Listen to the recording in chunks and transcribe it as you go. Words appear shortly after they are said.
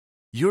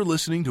You're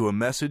listening to a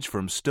message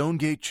from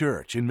Stonegate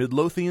Church in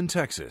Midlothian,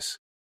 Texas.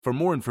 For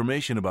more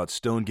information about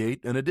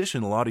Stonegate and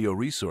additional audio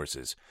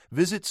resources,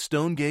 visit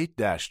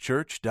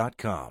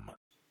stonegate-church.com.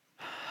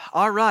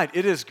 All right,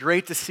 it is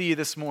great to see you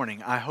this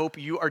morning. I hope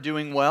you are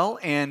doing well,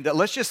 and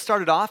let's just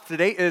start it off.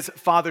 Today is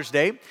Father's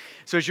Day,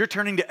 so as you're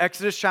turning to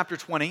Exodus chapter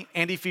 20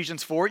 and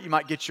Ephesians 4, you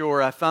might get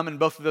your thumb in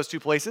both of those two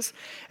places.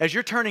 As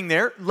you're turning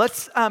there,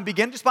 let's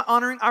begin just by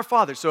honoring our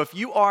fathers. So if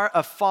you are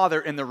a father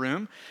in the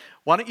room,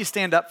 why don't you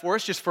stand up for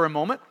us just for a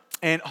moment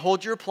and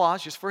hold your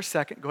applause just for a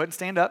second. Go ahead and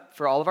stand up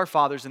for all of our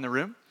fathers in the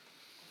room.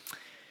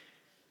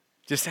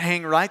 Just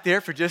hang right there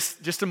for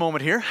just a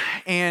moment here.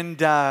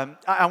 And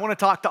I want to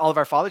talk to all of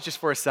our fathers just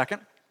for a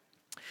second.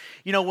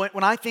 You know,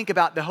 when I think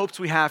about the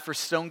hopes we have for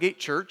Stonegate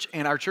Church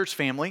and our church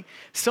family,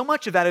 so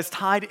much of that is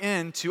tied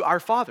into our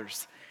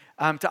fathers,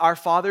 to our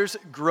fathers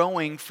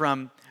growing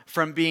from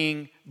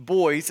being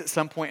boys at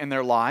some point in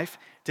their life,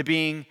 to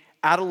being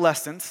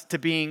adolescents, to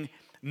being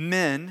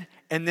men,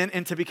 and then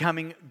into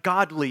becoming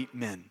godly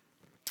men.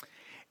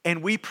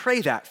 And we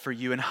pray that for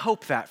you and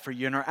hope that for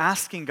you and are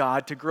asking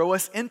God to grow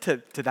us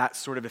into that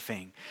sort of a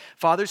thing.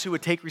 Fathers who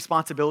would take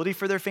responsibility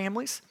for their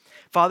families,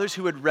 fathers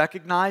who would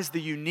recognize the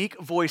unique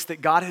voice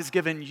that God has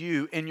given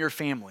you in your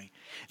family,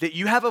 that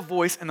you have a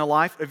voice in the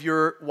life of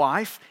your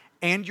wife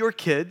and your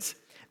kids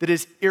that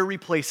is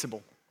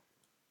irreplaceable.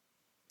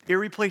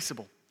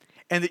 Irreplaceable.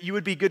 And that you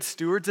would be good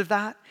stewards of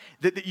that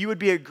you would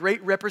be a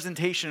great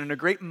representation and a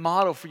great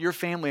model for your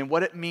family and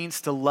what it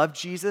means to love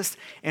Jesus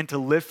and to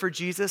live for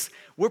Jesus.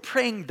 We're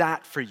praying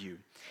that for you.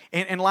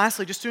 And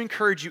lastly, just to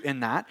encourage you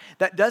in that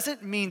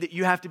doesn't mean that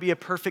you have to be a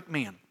perfect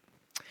man.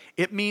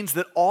 It means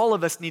that all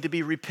of us need to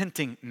be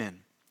repenting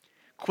men.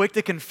 Quick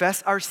to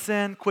confess our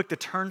sin, quick to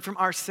turn from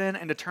our sin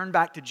and to turn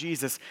back to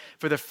Jesus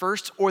for the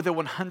first or the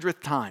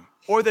 100th time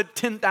or the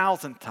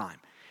 10,000th time.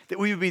 That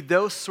we would be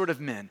those sort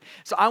of men.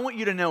 So I want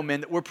you to know,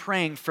 men, that we're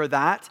praying for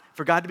that,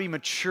 for God to be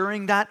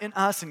maturing that in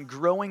us and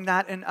growing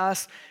that in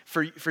us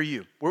for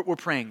you. We're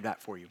praying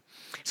that for you.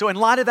 So in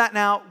light of that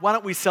now, why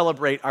don't we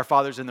celebrate our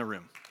fathers in the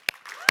room?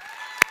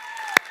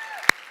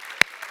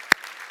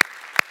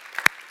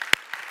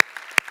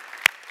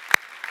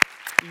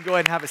 You can go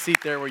ahead and have a seat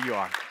there where you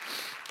are.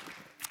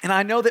 And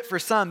I know that for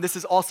some, this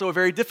is also a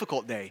very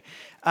difficult day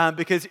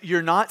because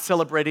you're not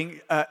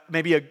celebrating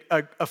maybe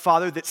a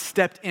father that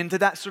stepped into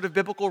that sort of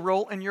biblical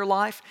role in your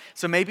life.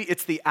 So maybe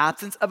it's the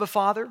absence of a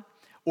father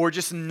or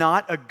just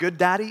not a good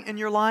daddy in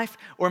your life.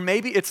 Or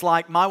maybe it's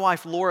like my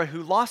wife, Laura,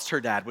 who lost her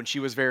dad when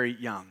she was very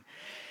young.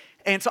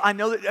 And so I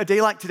know that a day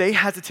like today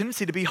has a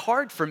tendency to be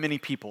hard for many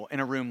people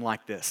in a room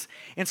like this.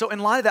 And so in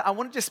light of that, I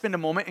want to just spend a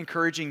moment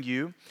encouraging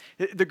you.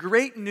 The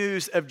great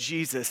news of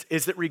Jesus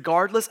is that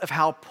regardless of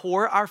how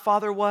poor our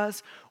father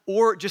was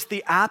or just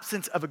the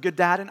absence of a good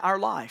dad in our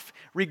life,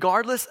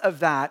 regardless of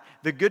that,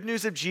 the good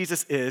news of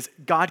Jesus is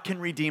God can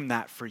redeem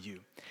that for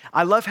you.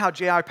 I love how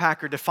J.I.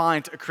 Packer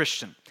defined a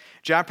Christian.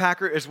 J.I.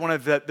 Packer is one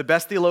of the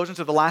best theologians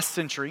of the last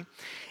century,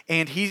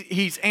 and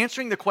he's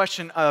answering the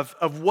question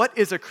of what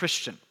is a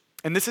Christian?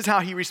 And this is how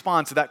he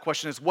responds to that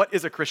question is, what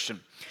is a Christian?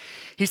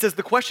 He says,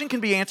 the question can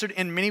be answered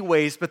in many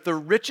ways, but the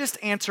richest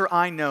answer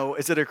I know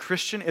is that a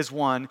Christian is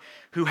one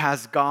who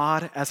has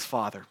God as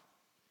Father.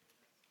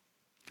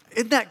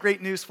 Isn't that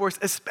great news for us,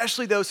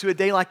 especially those who a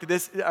day like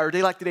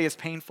today is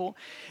painful?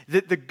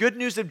 That the good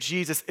news of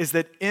Jesus is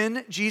that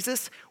in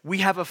Jesus, we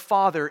have a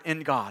Father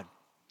in God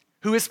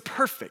who is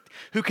perfect,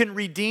 who can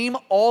redeem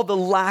all the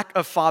lack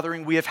of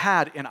fathering we have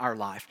had in our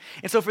life.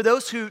 And so for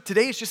those who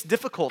today is just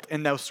difficult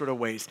in those sort of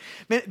ways,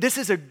 man, this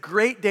is a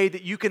great day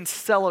that you can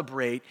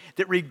celebrate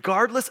that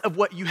regardless of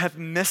what you have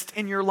missed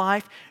in your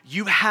life,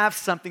 you have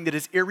something that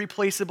is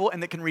irreplaceable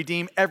and that can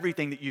redeem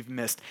everything that you've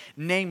missed,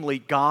 namely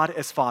God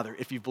as Father,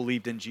 if you've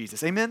believed in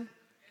Jesus. Amen?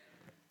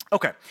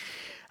 Okay,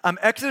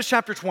 Exodus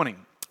chapter 20.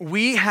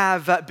 We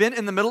have been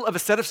in the middle of a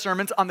set of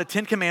sermons on the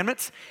 10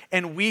 Commandments,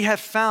 and we have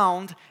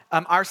found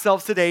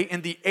ourselves today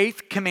in the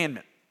 8th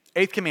commandment.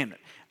 8th commandment.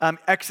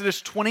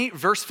 Exodus 20,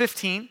 verse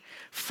 15,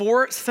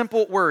 4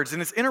 simple words.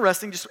 And it's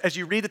interesting, just as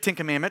you read the 10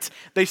 Commandments,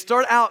 they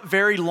start out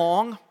very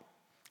long,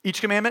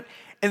 each commandment,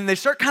 and they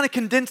start kind of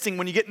condensing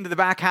when you get into the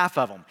back half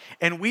of them.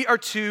 And we are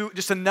to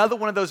just another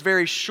one of those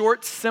very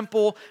short,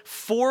 simple,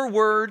 4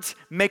 words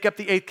make up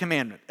the 8th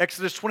commandment.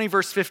 Exodus 20,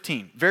 verse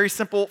 15. Very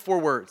simple 4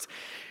 words.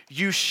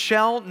 You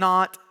shall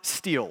not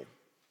steal.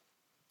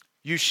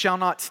 You shall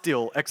not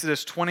steal.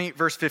 Exodus 20,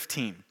 verse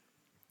 15.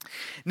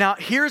 Now,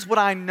 here's what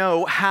I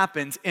know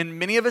happens in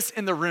many of us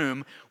in the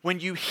room when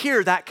you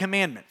hear that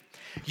commandment.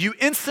 You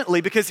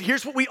instantly, because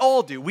here's what we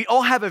all do. We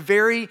all have a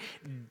very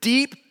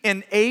deep,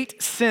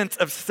 innate sense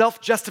of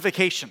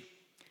self-justification.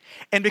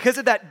 And because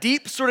of that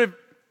deep sort of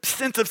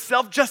sense of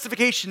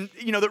self-justification,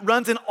 that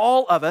runs in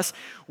all of us,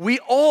 we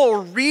all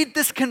read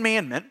this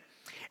commandment.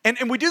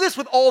 And we do this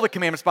with all the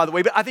commandments, by the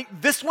way, but I think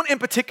this one in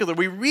particular,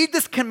 we read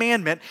this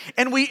commandment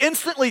and we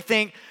instantly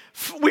think,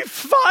 we've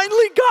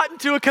finally gotten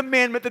to a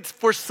commandment that's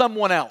for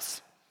someone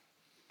else.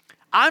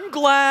 I'm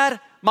glad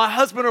my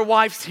husband or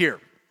wife's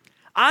here.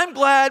 I'm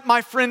glad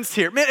my friend's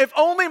here. Man, if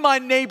only my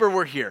neighbor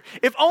were here.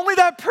 If only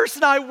that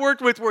person I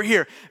worked with were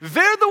here.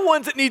 They're the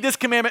ones that need this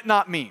commandment,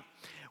 not me.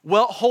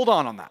 Well, hold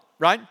on that,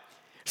 right?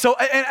 So,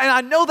 and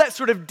I know that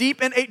sort of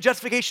deep innate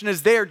justification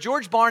is there.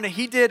 George Barna,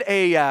 he did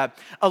a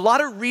lot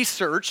of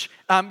research,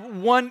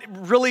 one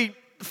really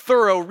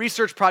thorough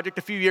research project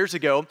a few years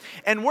ago,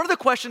 and one of the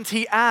questions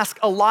he asked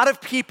a lot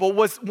of people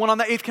was one on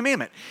the eighth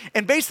commandment.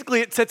 And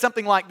basically it said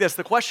something like this.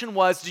 The question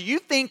was, do you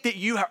think that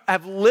you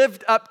have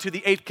lived up to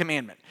the eighth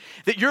commandment?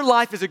 That your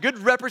life is a good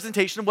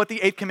representation of what the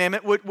eighth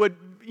commandment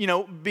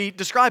would be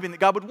describing,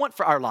 that God would want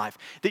for our life?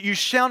 That you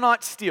shall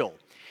not steal.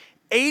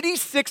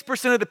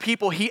 86% of the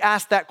people he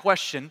asked that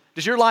question,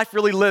 does your life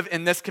really live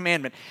in this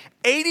commandment?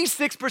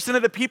 86%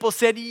 of the people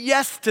said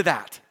yes to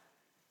that.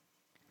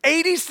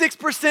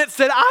 86%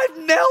 said, I've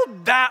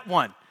nailed that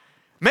one.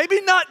 Maybe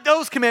not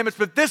those commandments,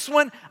 but this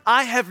one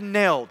I have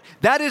nailed.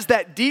 That is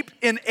that deep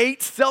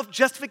innate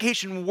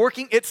self-justification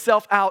working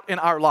itself out in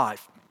our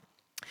life.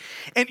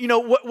 And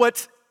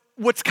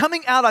what's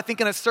coming out, I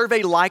think, in a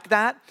survey like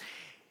that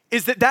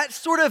is that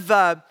sort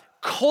of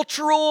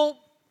cultural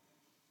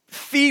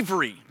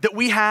thievery that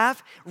we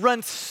have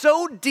runs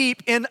so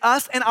deep in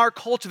us and our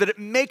culture that it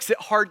makes it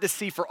hard to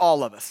see for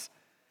all of us.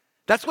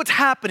 That's what's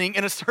happening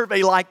in a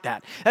survey like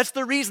that. That's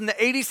the reason that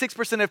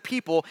 86% of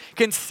people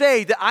can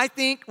say that I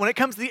think when it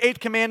comes to the eighth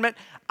commandment,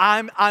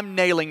 I'm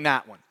nailing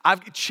that one.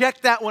 I've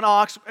checked that one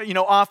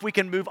off, we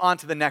can move on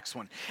to the next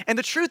one. And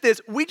the truth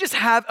is, we just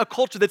have a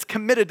culture that's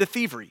committed to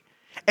thievery,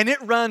 and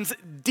it runs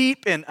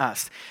deep in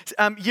us.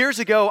 Years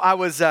ago, I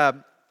was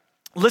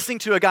listening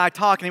to a guy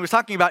talk, and he was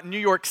talking about New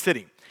York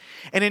City.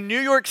 And in New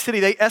York City,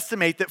 they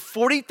estimate that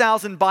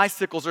 40,000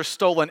 bicycles are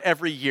stolen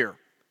every year.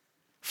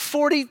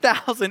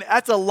 40,000,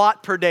 that's a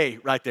lot per day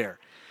right there.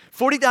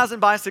 40,000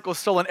 bicycles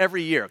stolen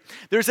every year.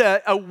 There's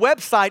a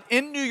website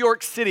in New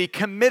York City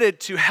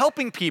committed to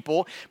helping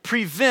people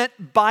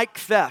prevent bike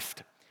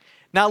theft.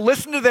 Now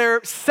listen to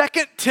their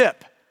second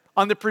tip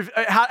on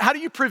how do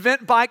you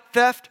prevent bike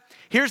theft?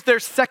 Here's their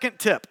second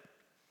tip.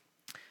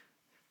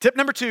 Tip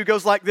number 2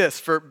 goes like this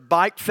for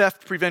bike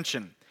theft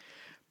prevention.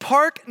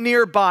 Park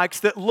near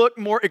bikes that look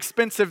more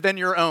expensive than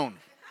your own.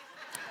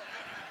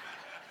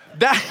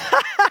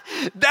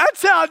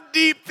 That's how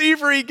deep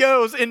thievery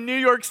goes in New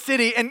York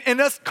City and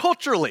us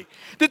culturally.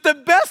 That the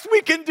best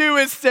we can do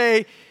is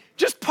say,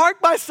 just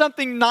park by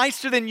something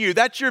nicer than you.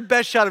 That's your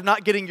best shot of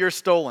not getting yours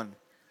stolen.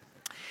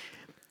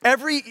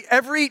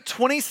 Every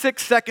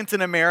 26 seconds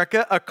in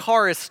America, a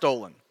car is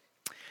stolen.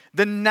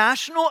 The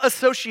National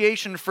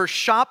Association for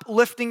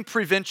Shoplifting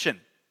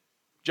Prevention.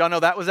 Did y'all know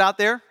that was out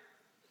there?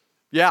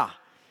 Yeah.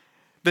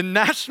 The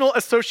National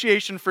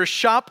Association for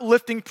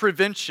Shoplifting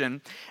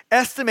Prevention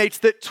estimates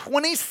that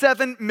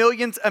 27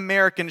 million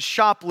Americans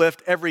shoplift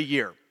every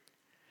year.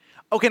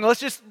 Okay, now let's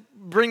just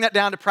bring that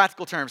down to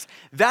practical terms.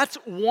 That's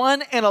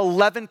 1 in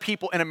 11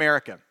 people in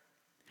America.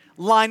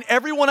 Line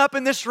everyone up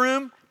in this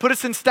room, put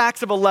us in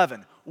stacks of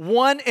 11.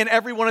 1 in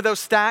every one of those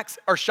stacks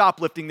are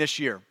shoplifting this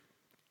year.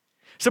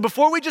 So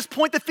before we just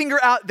point the finger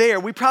out there,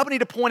 we probably need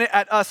to point it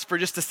at us for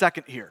just a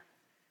second here.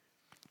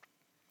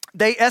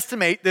 They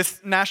estimate,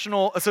 this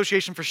National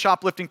Association for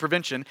Shoplifting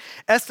Prevention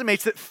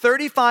estimates that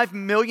 $35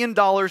 million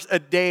a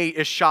day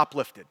is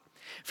shoplifted.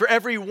 For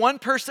every one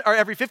person or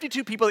every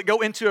 52 people that go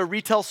into a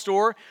retail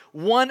store,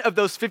 one of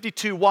those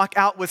 52 walk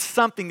out with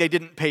something they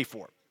didn't pay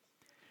for.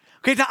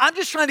 Okay, now I'm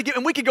just trying to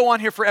and we could go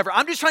on here forever.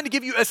 I'm just trying to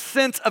give you a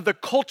sense of the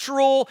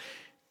cultural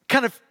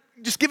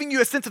just giving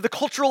you a sense of the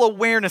cultural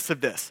awareness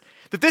of this.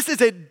 That this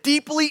is a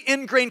deeply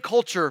ingrained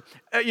culture,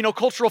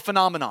 cultural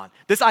phenomenon,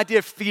 this idea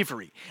of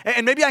thievery.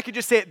 And maybe I could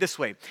just say it this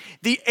way.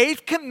 The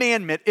eighth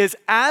commandment is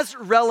as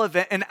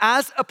relevant and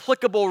as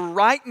applicable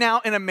right now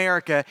in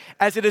America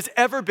as it has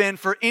ever been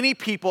for any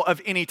people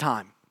of any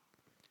time.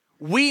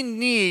 We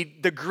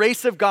need the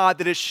grace of God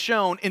that is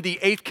shown in the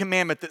eighth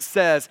commandment that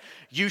says,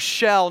 you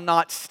shall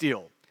not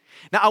steal.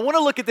 Now, I want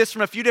to look at this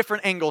from a few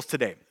different angles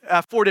today,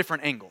 4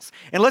 different angles.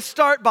 And let's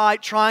start by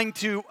trying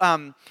to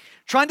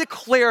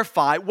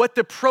clarify what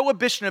the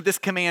prohibition of this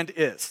command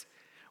is.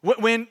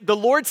 When the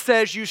Lord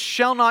says you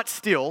shall not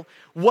steal,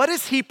 what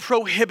is he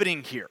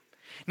prohibiting here?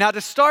 Now,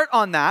 to start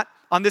on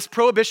this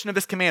prohibition of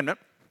this commandment,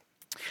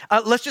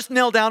 let's just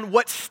nail down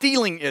what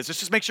stealing is. Let's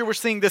just make sure we're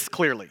seeing this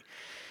clearly.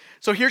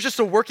 So here's just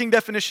a working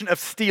definition of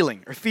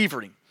stealing or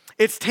thievery.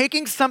 It's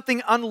taking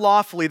something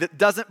unlawfully that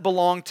doesn't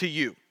belong to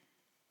you.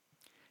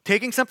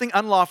 Taking something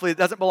unlawfully that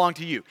doesn't belong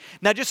to you.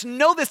 Now, just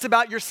know this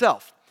about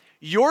yourself.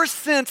 Your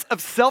sense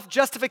of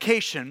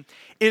self-justification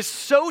is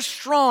so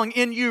strong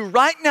in you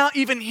right now,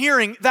 even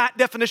hearing that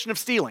definition of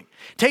stealing,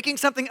 taking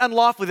something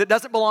unlawfully that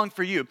doesn't belong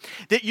for you,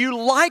 that you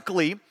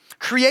likely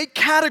create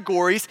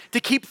categories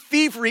to keep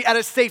thievery at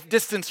a safe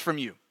distance from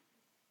you.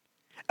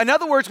 In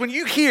other words, when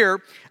you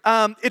hear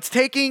it's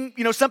taking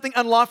something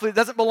unlawfully that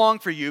doesn't belong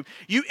for you,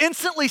 you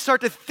instantly start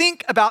to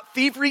think about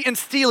thievery and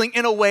stealing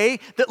in a way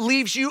that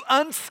leaves you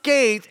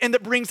unscathed and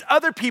that brings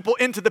other people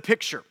into the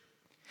picture.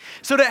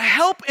 So to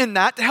help in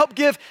that, to help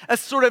give a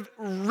sort of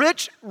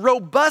rich,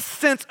 robust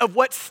sense of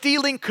what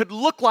stealing could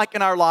look like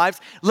in our lives,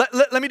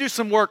 let me do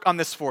some work on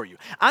this for you.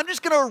 I'm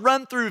just going to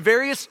run through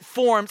various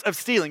forms of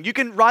stealing. You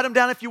can write them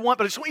down if you want,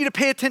 but I just want you to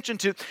pay attention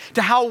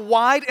to how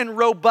wide and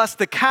robust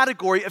the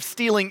category of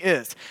stealing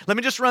is. Let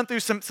me just run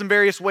through some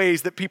various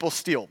ways that people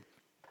steal.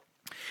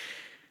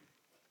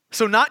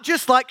 So not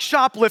just like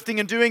shoplifting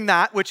and doing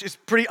that, which is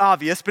pretty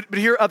obvious, but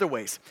here are other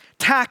ways.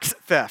 Tax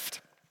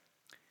theft.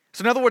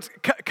 So in other words,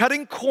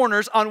 cutting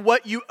corners on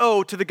what you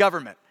owe to the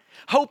government,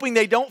 hoping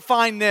they don't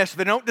find this,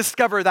 they don't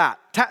discover that.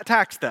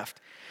 Tax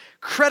theft.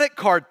 Credit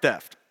card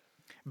theft.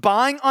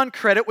 Buying on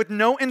credit with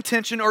no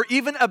intention or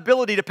even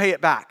ability to pay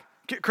it back.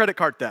 Credit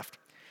card theft.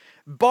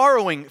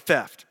 Borrowing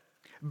theft.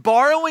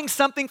 Borrowing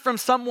something from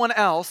someone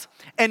else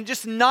and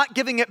just not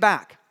giving it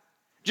back.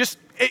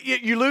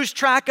 You lose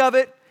track of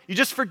it. You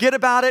just forget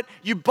about it.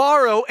 You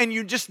borrow and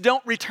you just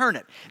don't return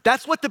it.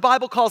 That's what the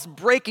Bible calls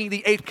breaking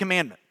the 8th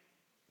commandment.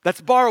 That's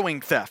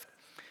borrowing theft.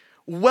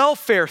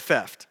 Welfare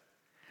theft.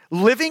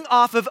 Living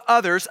off of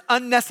others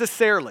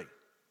unnecessarily.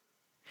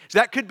 So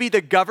that could be the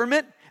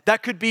government.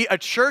 That could be a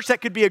church. That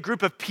could be a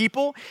group of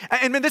people.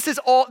 And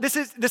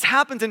this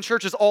happens in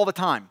churches all the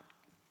time.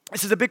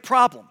 This is a big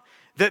problem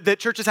that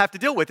churches have to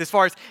deal with as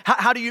far as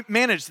how do you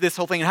manage this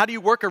whole thing and how do you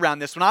work around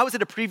this? When I was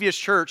at a previous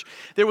church,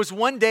 there was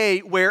one day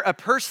where a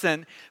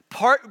person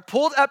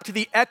pulled up to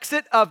the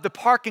exit of the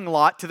parking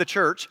lot to the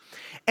church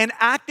and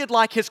acted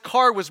like his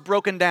car was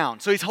broken down.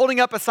 So he's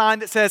holding up a sign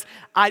that says,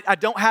 I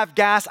don't have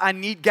gas, I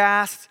need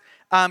gas,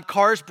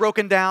 car's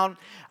broken down.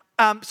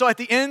 So at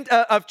the end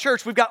of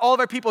church, we've got all of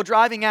our people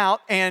driving out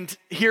and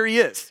here he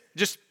is,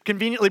 just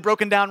conveniently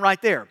broken down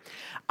right there.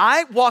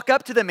 I walk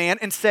up to the man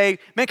and say,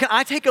 man, can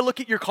I take a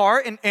look at your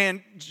car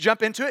and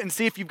jump into it and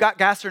see if you've got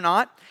gas or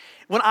not?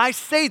 When I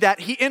say that,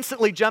 he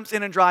instantly jumps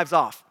in and drives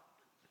off.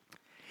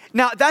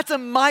 Now, that's a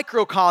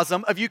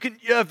microcosm of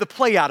the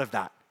play out of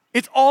that.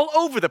 It's all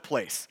over the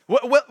place.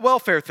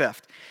 Welfare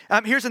theft.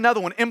 Here's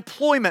another one,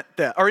 employment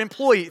theft or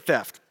employee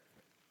theft.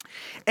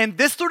 And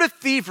this sort of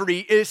thievery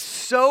is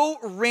so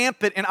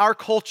rampant in our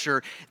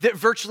culture that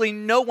virtually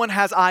no one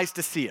has eyes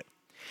to see it.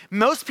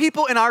 Most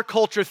people in our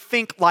culture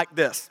think like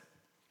this.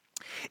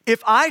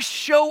 If I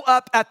show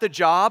up at the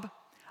job,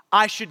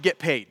 I should get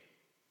paid.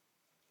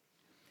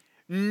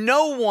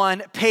 No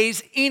one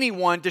pays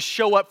anyone to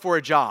show up for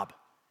a job.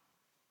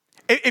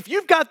 If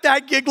you've got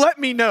that gig, let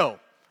me know.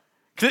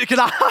 Because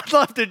I'd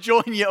love to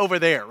join you over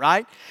there,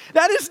 right?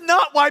 That is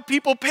not why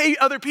people pay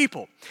other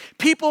people.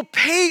 People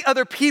pay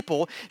other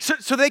people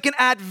so they can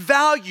add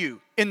value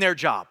in their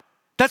job.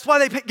 That's why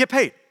they get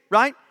paid,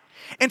 right?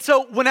 And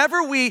so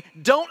whenever we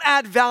don't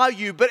add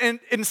value, but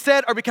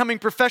instead are becoming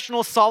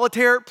professional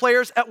solitaire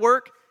players at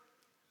work,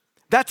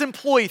 that's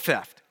employee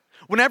theft.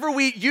 Whenever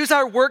we use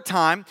our work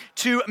time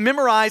to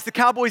memorize the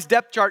Cowboys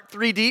depth chart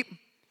 3 deep,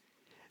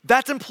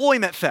 that's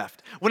employment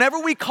theft. Whenever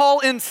we call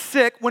in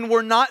sick when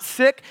we're not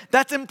sick,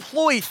 that's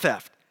employee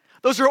theft.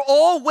 Those are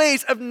all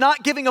ways of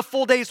not giving a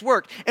full day's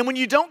work. And when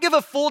you don't give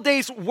a full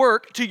day's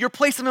work to your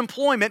place of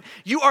employment,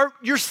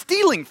 you're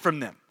stealing from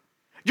them.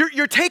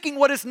 You're taking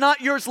what is not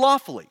yours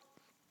lawfully.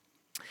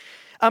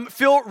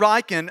 Philip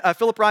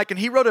Ryken,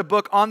 he wrote a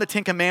book on the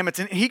 10 Commandments,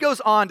 and he goes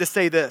on to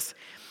say this.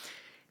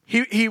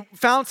 He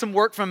found some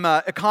work from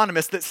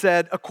economists that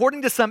said,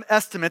 according to some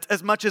estimates,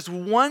 as much as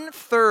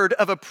 1/3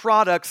 of a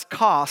product's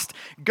cost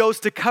goes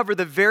to cover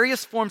the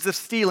various forms of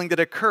stealing that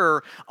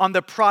occur on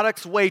the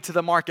product's way to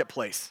the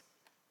marketplace.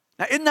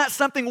 Now, isn't that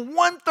something?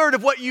 1/3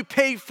 of what you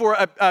pay for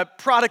a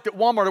product at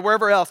Walmart or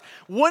wherever else,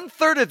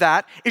 1/3 of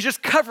that is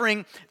just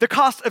covering the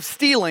cost of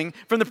stealing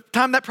from the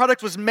time that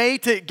product was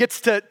made to it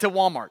gets to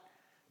Walmart.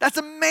 That's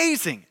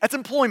amazing. That's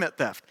employment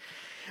theft.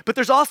 But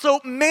there's also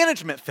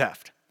management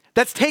theft.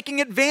 That's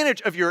taking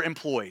advantage of your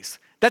employees.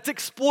 That's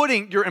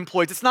exploiting your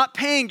employees. It's not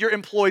paying your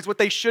employees what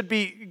they should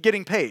be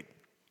getting paid.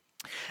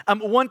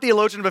 One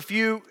theologian of a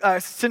few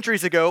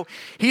centuries ago,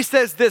 he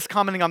says this,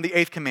 commenting on the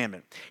 8th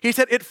commandment. He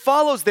said, it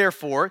follows,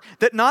 therefore,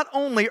 that not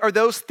only are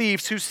those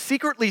thieves who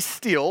secretly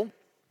steal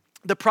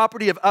the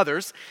property of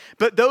others,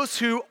 but those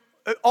who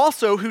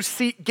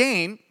seek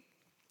gain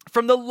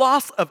from the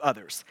loss of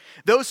others,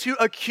 those who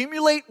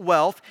accumulate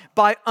wealth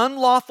by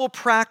unlawful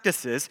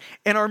practices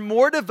and are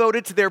more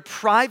devoted to their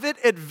private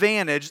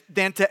advantage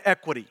than to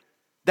equity.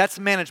 That's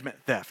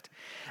management theft.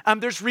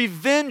 There's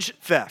revenge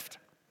theft.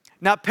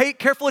 Now pay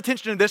careful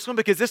attention to this one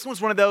because this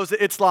one's one of those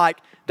that it's like,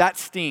 that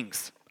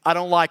stings. I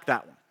don't like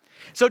that one.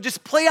 So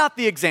just play out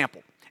the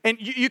example. And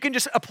you can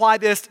just apply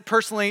this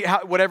personally,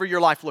 whatever your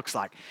life looks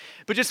like.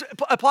 But just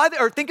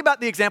think about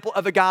the example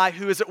of a guy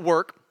who is at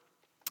work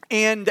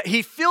and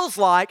he feels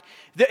like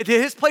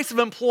his place of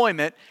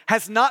employment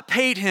has not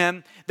paid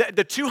him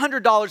the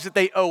 $200 that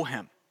they owe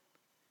him.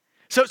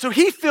 So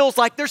he feels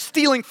like they're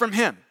stealing from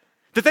him,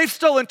 that they've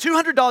stolen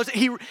 $200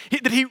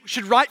 that he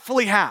should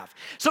rightfully have.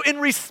 So in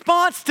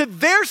response to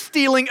their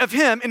stealing of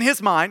him in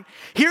his mind,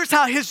 here's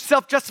how his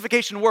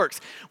self-justification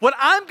works. What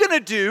I'm going to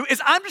do is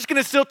I'm just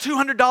going to steal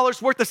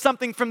 $200 worth of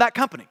something from that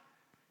company.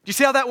 Do you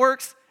see how that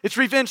works? It's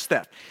revenge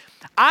theft.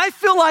 I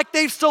feel like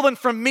they've stolen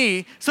from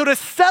me, so to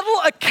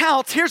settle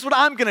accounts, here's what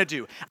I'm gonna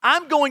do.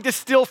 I'm going to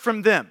steal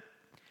from them.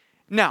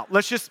 Now,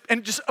 let's just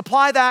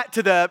apply that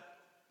to the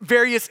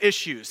various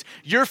issues.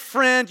 Your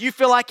friend, you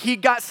feel like he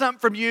got something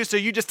from you, so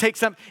you just take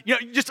some, you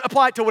just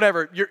apply it to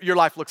whatever your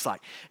life looks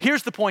like.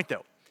 Here's the point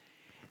though.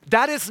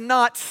 That is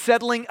not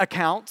settling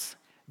accounts,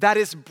 that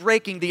is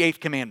breaking the 8th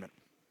commandment.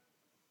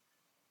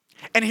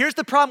 And here's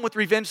the problem with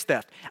revenge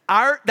theft.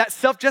 That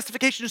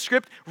self-justification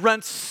script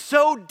runs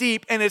so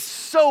deep and is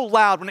so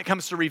loud when it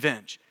comes to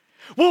revenge.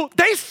 Well,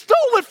 they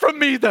stole it from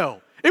me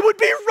though. It would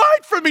be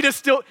right for me to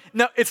steal.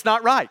 No, it's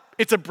not right.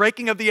 It's a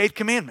breaking of the 8th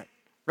commandment,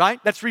 right?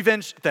 That's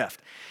revenge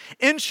theft.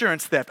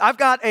 Insurance theft. I've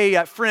got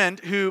a friend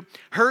who,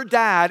 her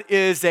dad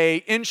is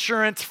a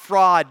insurance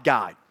fraud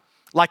guy.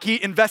 Like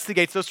he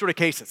investigates those sort of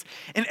cases.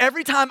 And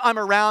every time I'm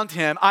around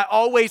him, I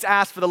always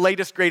ask for the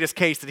latest, greatest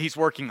case that he's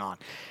working on.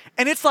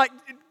 And it's like,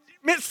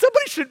 man,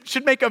 somebody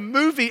should make a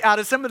movie out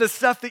of some of the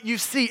stuff that you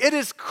see. It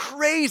is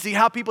crazy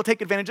how people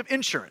take advantage of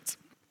insurance.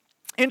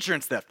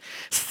 Insurance theft.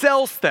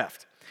 Sales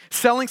theft.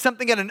 Selling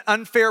something at an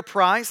unfair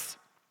price.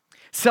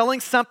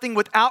 Selling something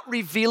without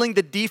revealing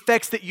the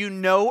defects that you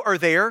know are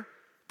there.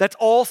 That's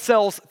all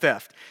sales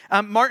theft.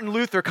 Martin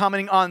Luther,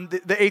 commenting on the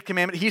 8th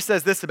commandment, he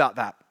says this about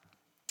that.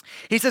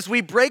 He says,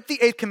 we break the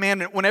 8th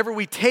commandment whenever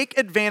we take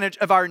advantage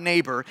of our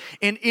neighbor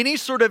in any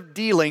sort of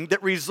dealing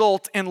that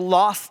results in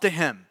loss to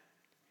him.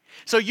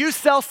 So you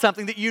sell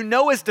something that you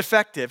know is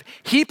defective,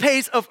 he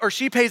pays or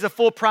she pays a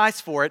full price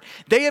for it,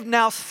 they have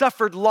now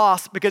suffered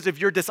loss because of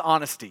your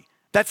dishonesty.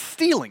 That's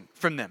stealing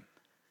from them.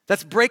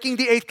 That's breaking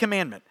the 8th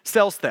commandment,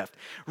 sales theft.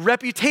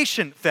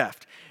 Reputation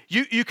theft.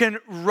 You can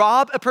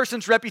rob a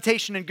person's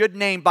reputation and good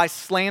name by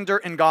slander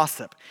and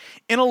gossip.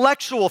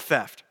 Intellectual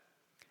theft.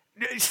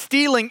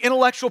 Stealing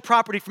intellectual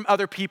property from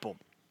other people.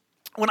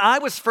 When I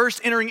was first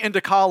entering into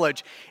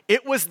college,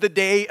 it was the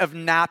day of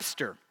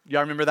Napster.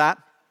 Y'all remember that?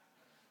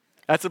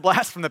 That's a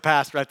blast from the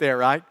past right there,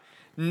 right?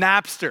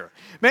 Napster.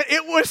 Man,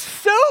 it was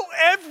so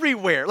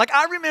everywhere. Like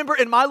I remember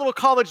in my little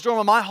college dorm,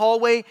 in my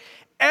hallway,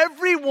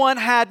 everyone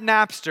had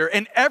Napster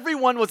and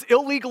everyone was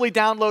illegally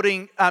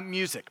downloading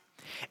music.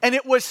 And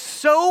it was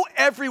so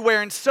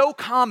everywhere and so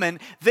common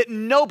that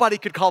nobody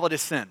could call it a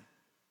sin.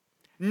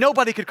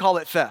 Nobody could call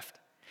it theft.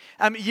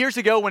 Years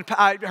ago, when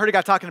I heard a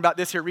guy talking about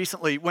this here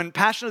recently, when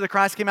Passion of the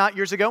Christ came out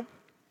years ago,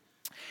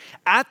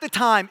 at the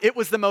time, it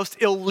was the most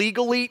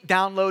illegally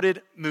downloaded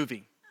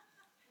movie.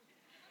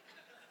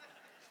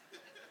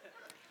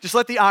 Just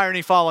let the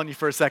irony fall on you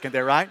for a second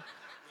there, right?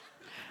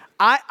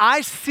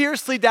 I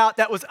seriously doubt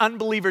that was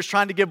unbelievers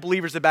trying to give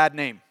believers a bad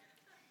name.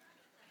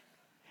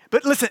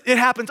 But listen, it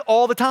happens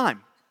all the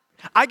time.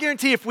 I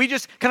guarantee if we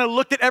just kind of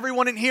looked at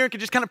everyone in here and could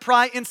just kind of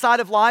pry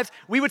inside of lives,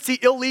 we would see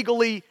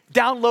illegally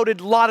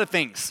downloaded a lot of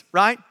things,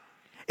 right?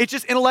 It's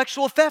just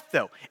intellectual theft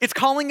though. It's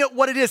calling it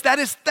what it is. That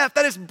is theft.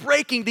 That is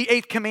breaking the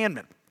 8th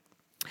commandment.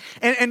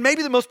 And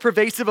maybe the most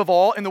pervasive of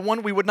all, and the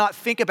one we would not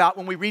think about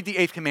when we read the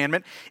 8th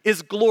commandment,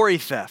 is glory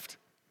theft.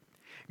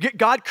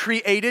 God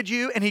created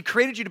you and he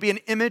created you to be an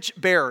image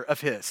bearer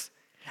of his.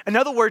 In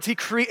other words, he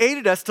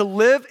created us to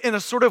live in a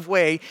sort of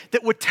way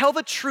that would tell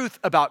the truth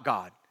about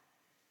God.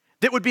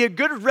 That would be a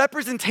good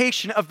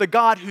representation of the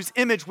God whose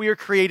image we are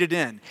created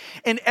in.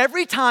 And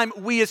every time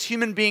we as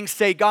human beings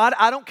say, God,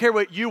 I don't care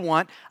what you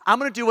want, I'm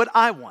gonna do what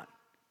I want.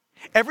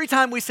 Every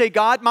time we say,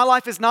 God, my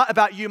life is not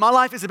about you, my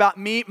life is about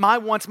me, my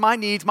wants, my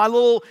needs, my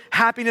little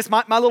happiness,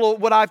 my little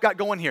what I've got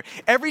going here.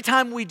 Every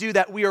time we do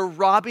that, we are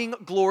robbing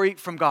glory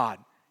from God.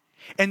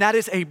 And that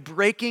is a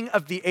breaking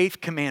of the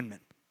 8th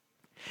commandment.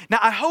 Now,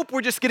 I hope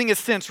we're just getting a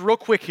sense real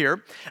quick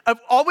here of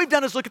all we've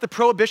done is look at the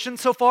prohibition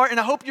so far, and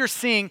I hope you're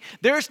seeing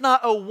there's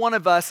not a one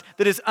of us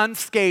that is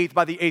unscathed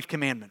by the 8th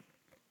commandment.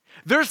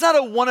 There's not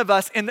a one of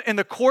us in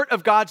the court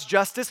of God's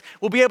justice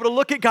will be able to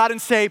look at God and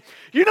say,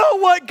 you know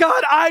what,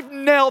 God, I've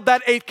nailed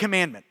that 8th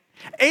commandment.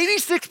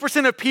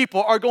 86% of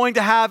people are going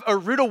to have a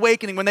rude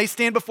awakening when they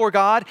stand before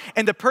God,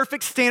 and the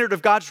perfect standard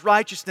of God's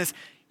righteousness,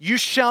 you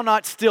shall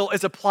not steal,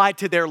 is applied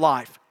to their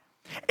life.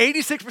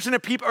 86%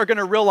 of people are going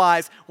to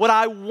realize what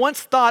I once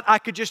thought I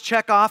could just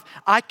check off,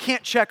 I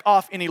can't check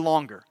off any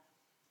longer.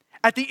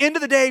 At the end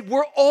of the day,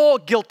 we're all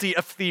guilty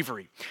of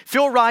thievery.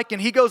 Phil Reich,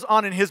 and he goes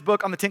on in his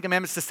book on the 10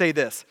 Commandments to say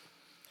this.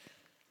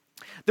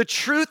 The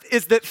truth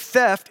is that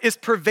theft is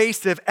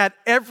pervasive at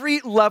every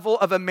level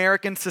of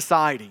American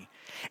society.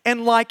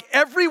 And like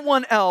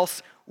everyone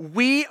else,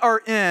 we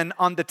are in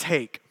on the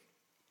take.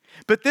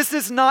 But this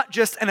is not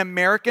just an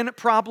American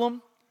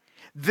problem.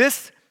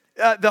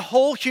 The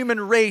whole human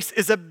race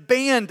is a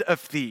band of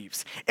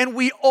thieves, and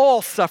we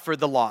all suffer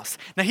the loss.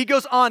 Now, he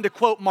goes on to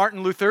quote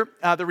Martin Luther,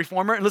 the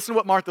reformer, and listen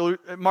to what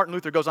Martin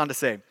Luther goes on to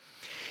say.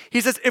 He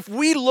says, if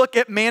we look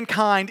at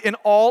mankind in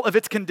all of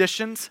its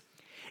conditions,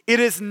 it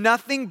is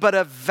nothing but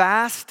a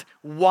vast,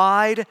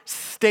 wide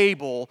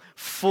stable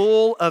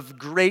full of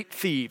great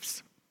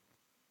thieves.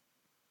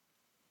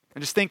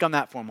 And just think on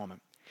that for a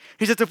moment.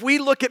 He says, if we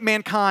look at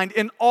mankind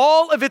in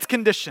all of its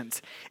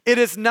conditions, it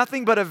is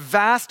nothing but a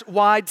vast,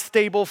 wide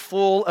stable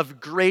full of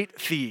great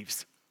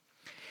thieves.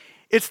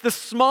 It's the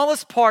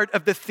smallest part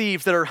of the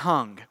thieves that are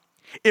hung.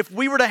 If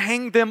we were to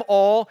hang them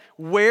all,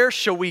 where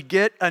shall we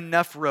get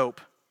enough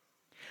rope?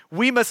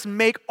 We must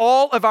make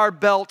all of our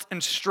belts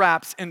and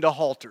straps into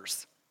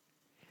halters.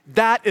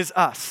 That is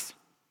us.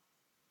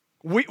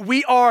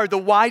 We are the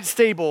wide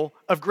stable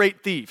of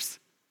great thieves.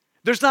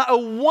 There's not a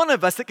one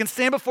of us that can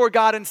stand before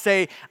God and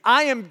say,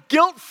 I am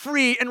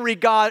guilt-free in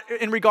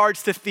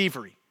regards to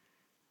thievery.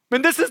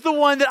 And this is the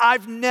one that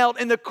I've nailed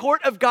in the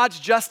court of God's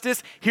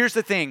justice. Here's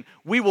the thing,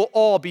 we will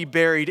all be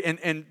buried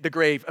in the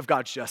grave of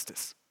God's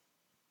justice.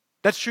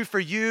 That's true for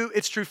you,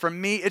 it's true for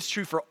me, it's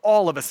true for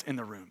all of us in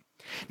the room.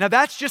 Now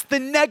that's just the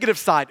negative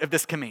side of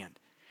this command.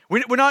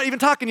 We're not even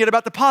talking yet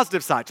about the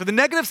positive side. So the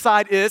negative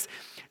side is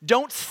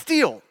don't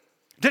steal.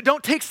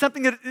 Don't take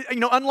something that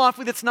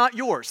unlawfully that's not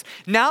yours.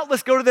 Now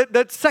let's go to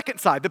the second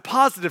side, the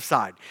positive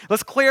side.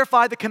 Let's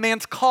clarify the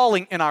command's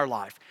calling in our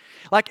life.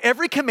 Like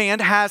every command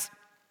has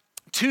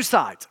two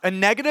sides, a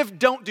negative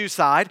don't do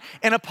side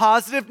and a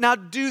positive now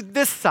do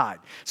this side.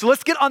 So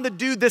let's get on the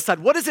do this side.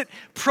 What is it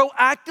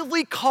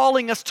proactively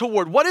calling us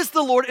toward? What is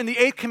the Lord in the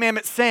 8th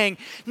commandment saying?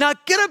 Now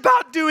get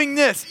about doing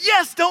this.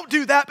 Yes, don't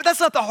do that, but that's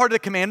not the heart of the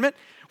commandment.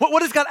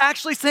 What is God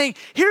actually saying?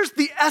 Here's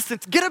the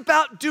essence. Get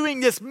about doing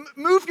this.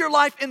 Move your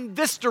life in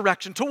this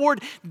direction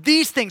toward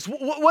these things.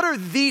 What are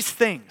these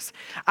things?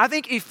 I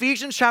think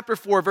Ephesians chapter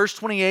 4, verse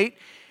 28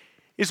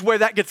 is where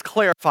that gets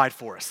clarified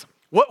for us.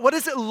 What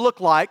does it look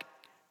like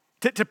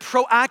to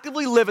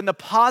proactively live in the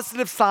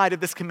positive side of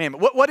this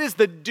commandment? What is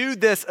the do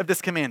this of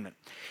this commandment?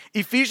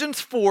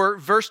 Ephesians 4,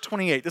 verse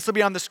 28. This will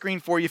be on the screen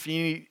for you if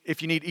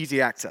you need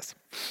easy access.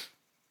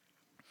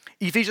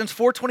 Ephesians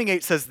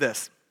 4:28 says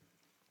this.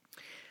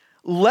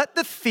 Let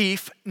the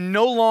thief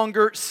no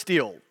longer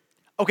steal.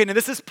 Okay, now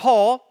this is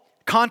Paul.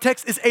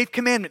 Context is 8th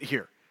commandment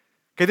here.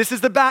 Okay, this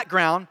is the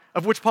background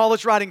of which Paul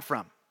is writing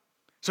from.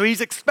 So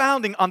he's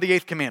expounding on the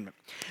 8th commandment.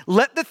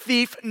 Let the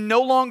thief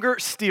no longer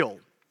steal,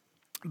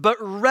 but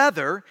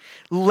rather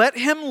let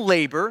him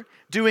labor,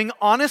 doing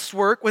honest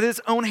work with his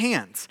own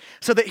hands,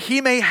 so that he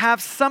may have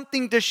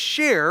something to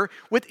share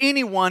with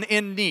anyone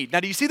in need. Now,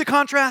 do you see the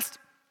contrast?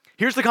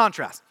 Here's the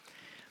contrast.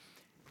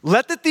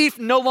 Let the thief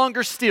no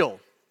longer steal.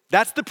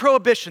 That's the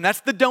prohibition.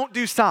 That's the don't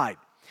do side.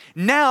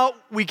 Now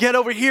we get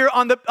over here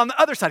on the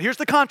other side. Here's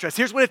the contrast.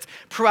 Here's what it's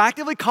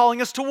proactively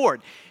calling us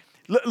toward.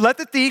 Let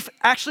the thief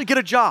actually get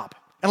a job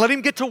and let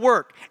him get to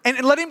work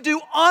and let him do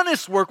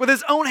honest work with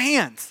his own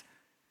hands.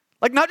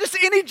 Like not just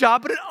any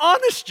job, but an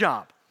honest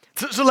job.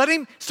 So let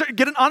him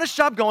get an honest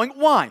job going.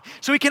 Why?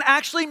 So he can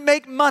actually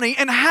make money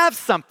and have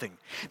something.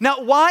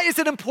 Now, why is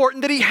it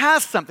important that he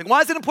has something?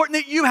 Why is it important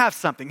that you have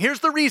something?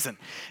 Here's the reason.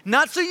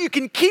 Not so you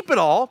can keep it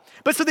all,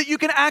 but so that you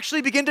can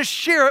actually begin to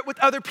share it with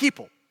other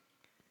people.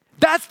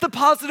 That's the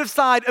positive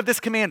side of this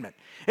commandment.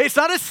 It's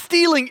not a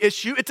stealing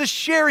issue, it's a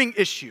sharing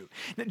issue.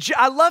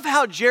 I love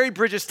how Jerry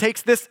Bridges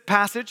takes this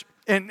passage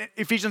in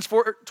Ephesians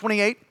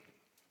 4:28,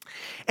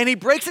 and he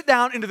breaks it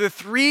down into the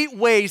 3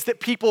 ways that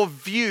people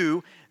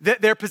view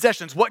their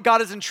possessions, what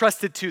God has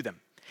entrusted to them.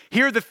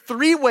 Here are the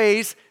 3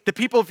 ways that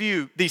people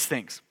view these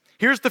things.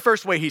 Here's the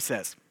first way he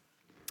says.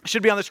 It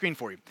should be on the screen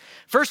for you.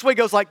 First way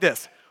goes like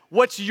this.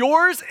 What's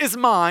yours is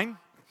mine,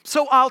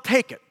 so I'll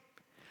take it.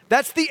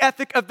 That's the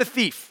ethic of the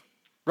thief,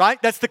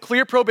 right? That's the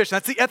clear prohibition.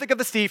 That's the ethic of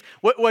the thief.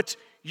 What's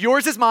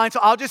yours is mine, so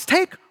I'll just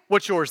take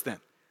what's yours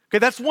then. Okay,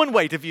 that's one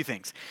way to view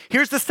things.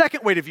 Here's the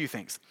second way to view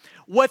things.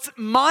 What's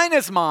mine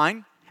is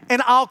mine,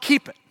 and I'll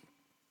keep it.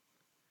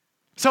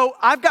 So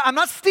I'm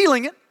not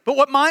stealing it, but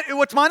what's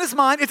mine is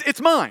mine. It's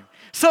mine.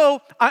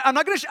 So I'm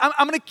going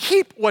to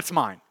keep what's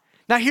mine.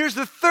 Now here's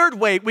the third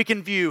way we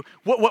can view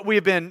what we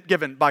have been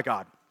given by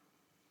God.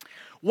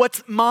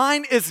 What's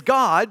mine is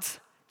God's,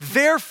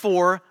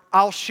 therefore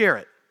I'll share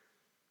it.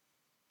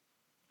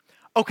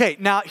 Okay,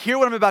 now hear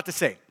what I'm about to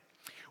say.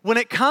 When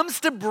it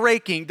comes to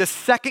breaking the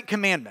 2nd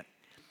commandment,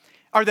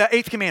 or the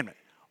 8th commandment,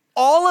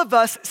 all of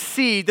us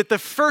see that the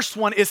first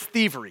one is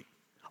thievery.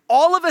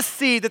 All of us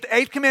see that the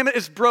 8th commandment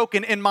is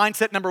broken in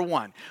mindset number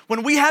 1.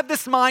 When we have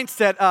this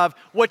mindset of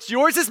what's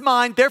yours is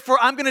mine, therefore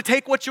I'm going to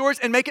take what's yours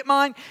and make it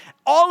mine,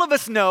 all of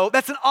us know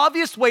that's an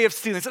obvious way of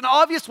stealing. It's an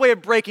obvious way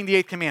of breaking the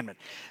 8th commandment.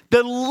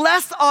 The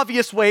less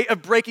obvious way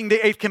of breaking the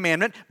 8th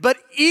commandment, but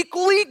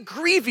equally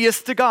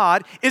grievous to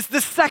God, is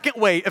the second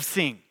way of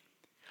seeing.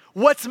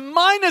 What's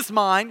mine is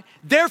mine,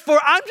 therefore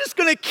I'm just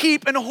going to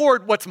keep and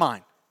hoard what's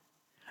mine.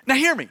 Now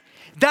hear me.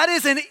 That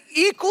is an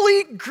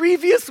equally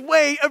grievous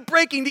way of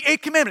breaking the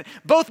 8th commandment.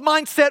 Both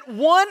mindset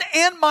 1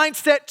 and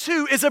mindset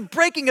 2 is a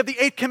breaking of the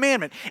 8th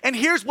commandment. And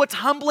here's what's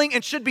humbling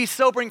and should be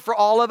sobering for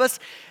all of us.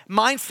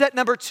 Mindset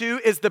number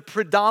 2 is the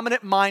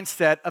predominant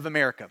mindset of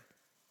America.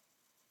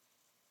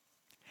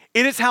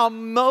 It is how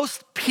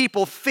most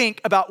people think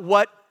about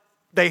what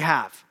they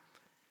have.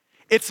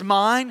 It's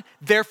mine,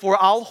 therefore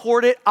I'll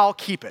hoard it, I'll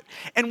keep it.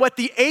 And what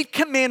the 8th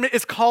commandment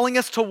is calling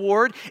us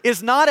toward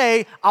is not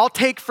a, I'll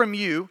take from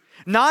you,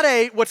 not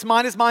a, what's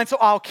mine is mine, so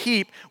I'll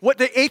keep. What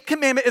the 8th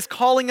commandment is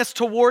calling us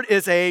toward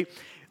is a,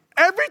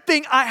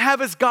 everything I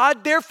have is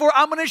God, therefore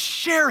I'm going to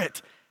share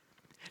it.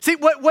 See,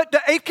 what the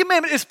 8th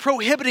commandment is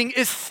prohibiting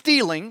is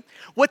stealing.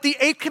 What the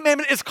 8th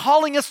commandment is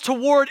calling us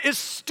toward is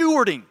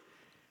stewarding.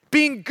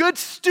 being good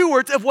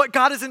stewards of what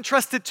God has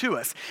entrusted to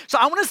us. So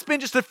I want to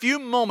spend just a few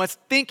moments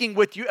thinking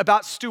with you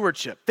about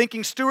stewardship,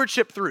 thinking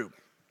stewardship through.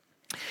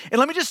 And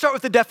let me just start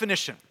with the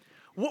definition.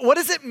 What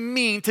does it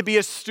mean to be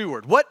a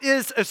steward? What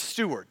is a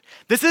steward?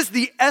 This is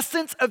the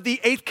essence of the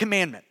eighth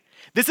commandment.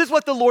 This is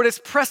what the Lord is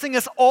pressing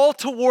us all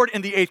toward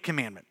in the eighth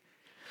commandment.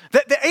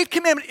 The eighth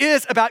commandment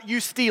is about you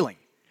stealing,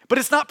 but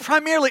it's not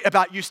primarily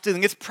about you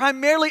stealing. It's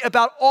primarily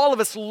about all of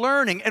us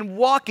learning and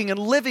walking and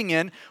living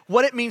in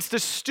what it means to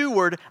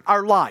steward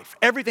our life,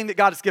 everything that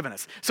God has given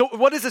us. So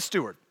what is a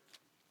steward?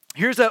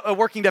 Here's a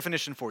working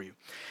definition for you.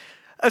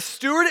 A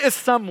steward is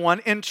someone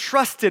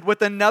entrusted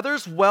with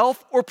another's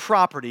wealth or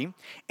property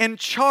and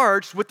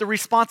charged with the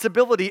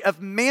responsibility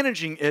of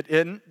managing it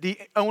in the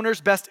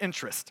owner's best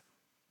interest.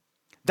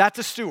 That's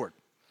a steward.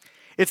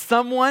 It's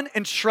someone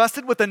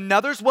entrusted with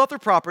another's wealth or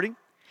property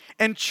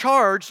and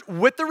charged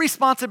with the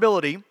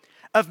responsibility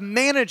of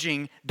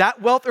managing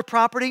that wealth or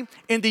property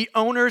in the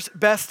owner's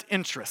best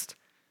interest.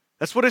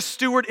 That's what a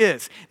steward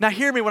is. Now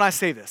hear me when I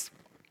say this.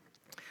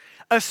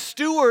 A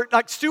steward,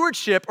 like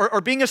stewardship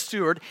or being a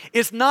steward,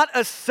 is not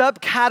a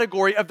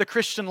subcategory of the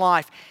Christian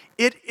life.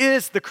 It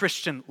is the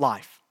Christian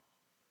life.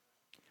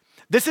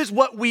 This is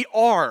what we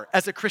are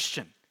as a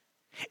Christian.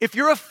 If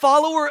you're a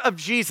follower of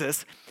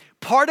Jesus,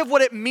 part of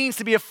what it means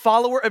to be a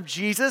follower of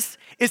Jesus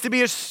is to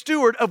be a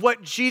steward of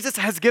what Jesus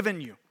has given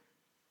you.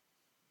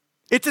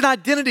 It's an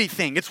identity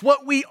thing. It's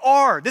what we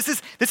are. This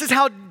is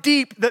how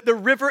deep the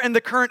river and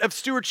the current of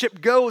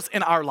stewardship goes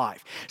in our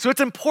life. So it's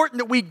important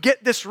that we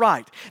get this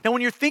right. Now,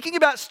 when you're thinking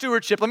about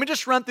stewardship, let me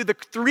just run through the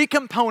three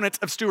components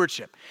of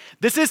stewardship.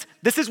 This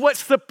is what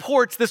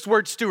supports this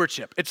word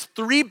stewardship. It's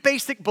three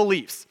basic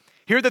beliefs.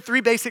 Here are the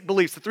three basic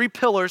beliefs, the three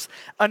pillars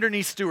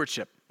underneath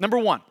stewardship. Number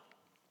one,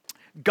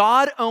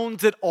 God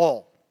owns it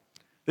all.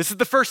 This is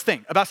the first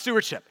thing about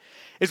stewardship,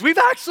 is we've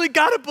actually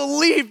got to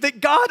believe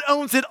that God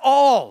owns it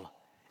all.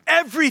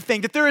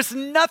 Everything, that there is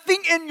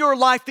nothing in your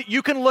life that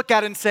you can look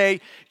at and say,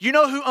 you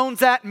know who owns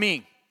that?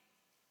 Me.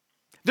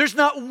 There's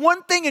not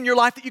one thing in your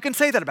life that you can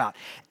say that about.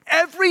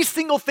 Every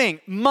single thing,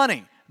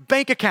 money,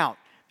 bank account,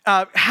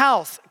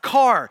 house,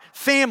 car,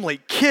 family,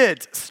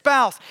 kids,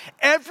 spouse,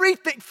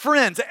 everything,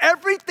 friends,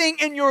 everything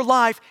in your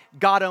life,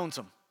 God owns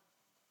them.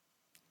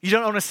 You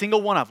don't own a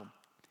single one of them.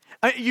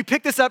 You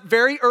pick this up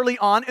very early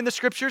on in the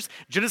scriptures.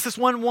 Genesis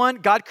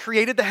 1:1, God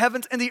created the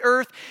heavens and the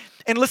earth.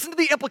 And listen to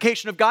the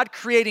implication of God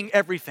creating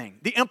everything.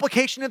 The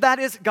implication of that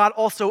is God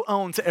also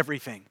owns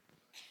everything.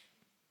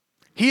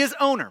 He is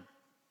owner.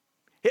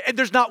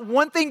 There's not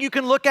one thing you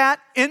can look at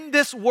in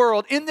this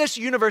world, in this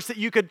universe that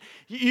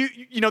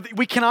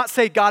we cannot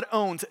say God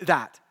owns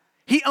that.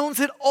 He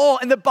owns it all.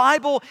 And the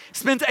Bible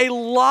spends a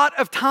lot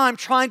of time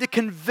trying to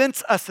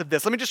convince us of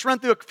this. Let me just run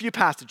through a few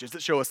passages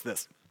that show us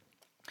this.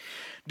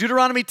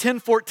 Deuteronomy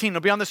 10:14, it'll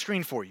be on the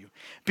screen for you.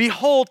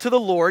 Behold, to the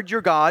Lord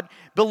your God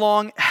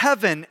belong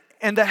heaven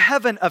and the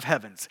heaven of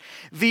heavens,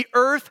 the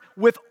earth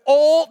with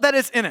all that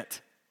is in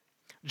it.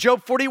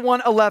 Job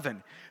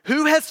 41:11,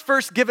 who has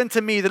first given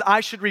to me that I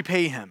should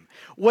repay him?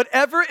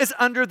 Whatever is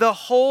under the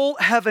whole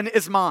heaven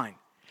is mine.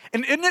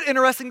 And isn't it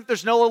interesting that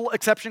there's no little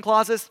exception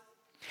clauses?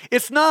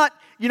 It's not,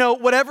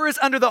 whatever is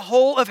under the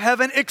whole of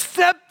heaven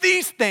except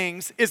these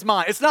things is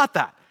mine. It's not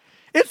that.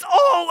 It's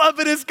all of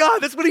it is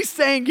God. That's what he's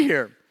saying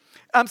here.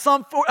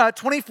 Psalm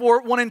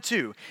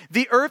 24:1-2.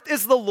 The earth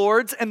is the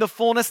Lord's and the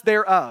fullness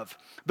thereof,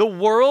 the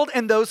world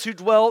and those who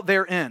dwell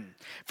therein.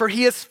 For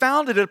he has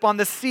founded it upon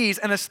the seas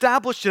and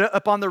established it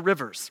upon the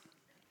rivers.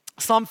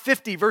 Psalm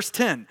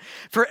 50:10.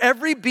 For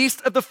every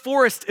beast of the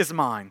forest is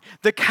mine,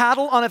 the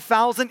cattle on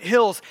 1,000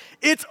 hills.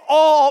 It's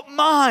all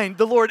mine,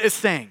 the Lord is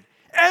saying.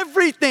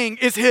 Everything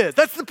is his.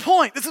 That's the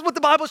point. This is what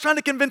the Bible is trying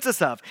to convince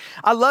us of.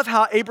 I love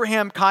how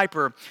Abraham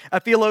Kuyper, a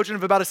theologian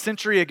of about a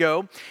century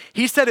ago,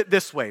 he said it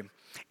this way.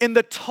 In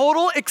the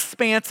total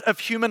expanse of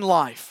human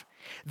life,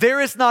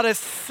 there is not a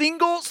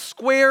single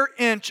square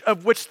inch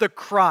of which the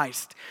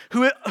Christ,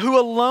 who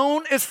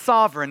alone is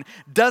sovereign,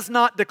 does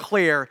not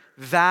declare,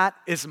 that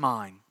is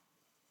mine.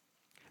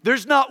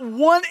 There's not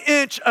 1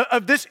 inch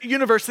of this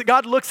universe that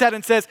God looks at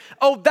and says,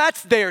 oh,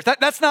 that's theirs.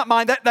 That's not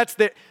mine. That's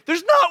theirs.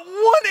 There's not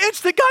 1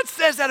 inch that God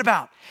says that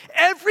about.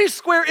 Every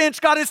square inch,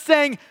 God is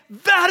saying,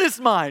 that is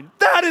mine.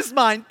 That is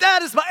mine.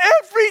 That is mine.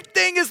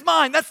 Everything is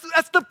mine.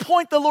 That's the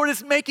point the Lord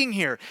is making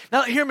here.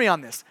 Now, hear me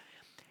on this.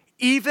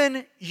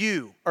 Even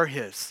you are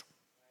his.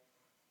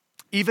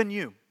 Even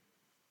you.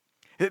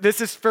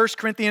 This is 1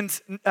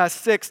 Corinthians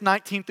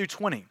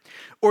 6:19-20.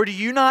 Or do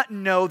you not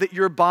know that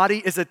your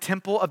body is a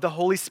temple of the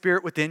Holy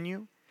Spirit within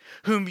you,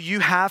 whom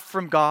you have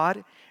from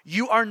God?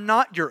 You are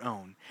not your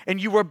own,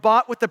 and you were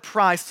bought with a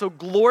price, so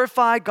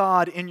glorify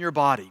God in your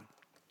body.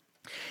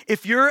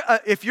 If you're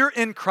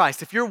in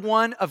Christ, if you're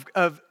one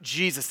of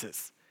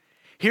Jesus's,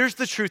 here's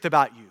the truth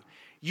about you.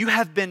 You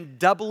have been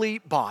doubly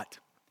bought.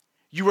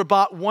 You were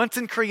bought once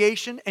in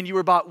creation, and you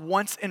were bought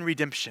once in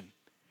redemption.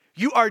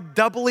 You are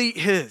doubly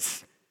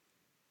his.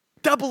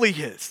 Doubly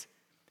his.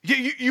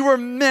 You were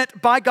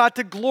meant by God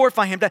to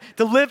glorify him,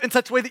 to live in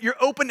such a way that you're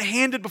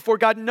open-handed before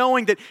God,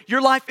 knowing that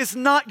your life is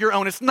not your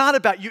own. It's not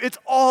about you. It's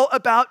all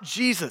about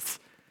Jesus.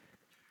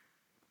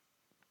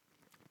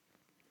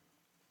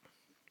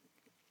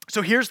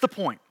 So here's the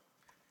point.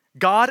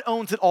 God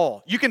owns it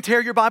all. You can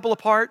tear your Bible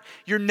apart.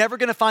 You're never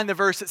going to find the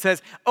verse that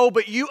says, oh,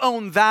 but you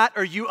own that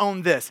or you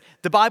own this.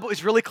 The Bible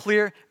is really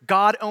clear.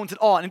 God owns it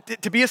all. And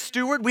to be a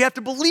steward, we have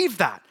to believe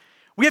that.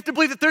 We have to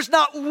believe that there's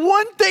not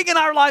one thing in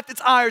our life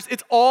that's ours.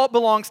 It all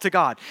belongs to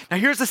God. Now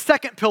here's the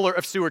second pillar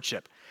of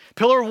stewardship.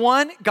 Pillar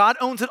 1, God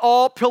owns it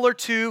all. Pillar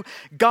 2,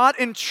 God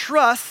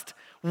entrusts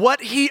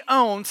what he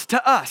owns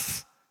to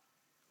us.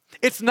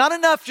 It's not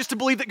enough just to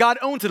believe that God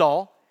owns it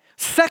all.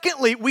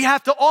 Secondly, we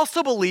have to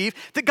also believe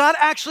that God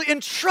actually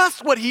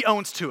entrusts what he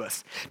owns to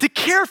us, to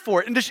care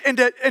for it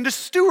and to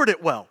steward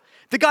it well.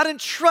 That God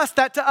entrusts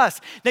that to us.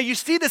 Now you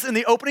see this in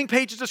the opening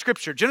pages of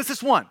Scripture.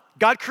 Genesis 1,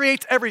 God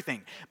creates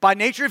everything. By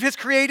nature of his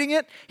creating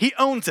it, he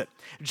owns it.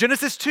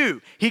 Genesis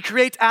 2, he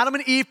creates Adam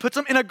and Eve, puts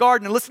them in a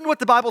garden. And listen to what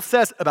the Bible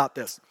says about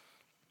this.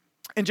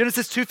 In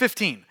Genesis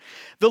 2:15,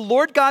 the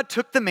Lord God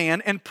took the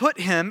man and put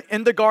him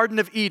in the Garden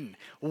of Eden.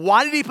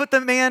 Why did he put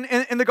the man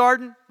in the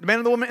garden? The man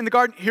and the woman in the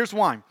garden? Here's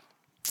why.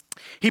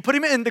 He put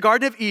him in the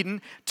Garden of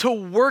Eden to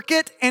work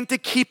it and to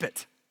keep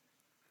it.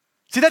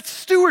 See, that's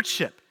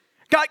stewardship.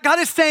 God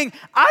is saying,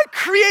 I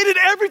created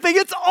everything.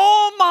 It's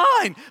all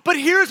mine. But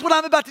here's what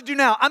I'm about to do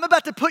now. I'm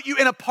about to put you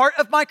in a part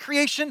of my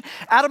creation.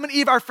 Adam and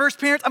Eve, our first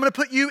parents, I'm going to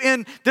put you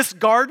in this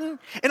garden,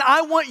 and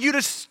I want you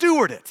to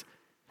steward it.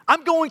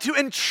 I'm going to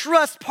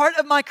entrust part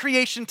of my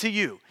creation to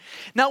you.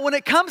 Now, when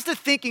it comes to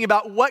thinking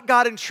about what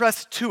God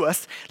entrusts to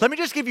us, let me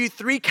just give you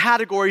 3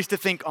 categories to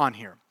think on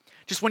here.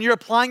 Just when you're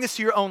applying this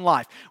to your own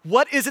life.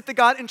 What is it that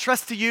God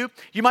entrusts to you?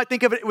 You might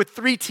think of it with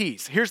 3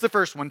 T's. Here's the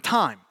first one,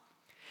 time.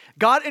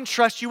 God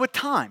entrusts you with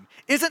time.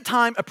 Isn't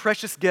time a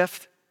precious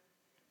gift?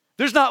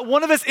 There's not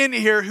one of us in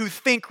here who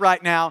think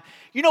right now,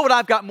 you know what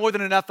I've got more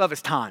than enough of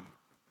is time.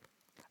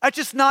 That's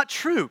just not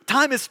true.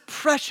 Time is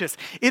precious.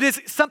 It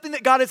is something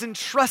that God has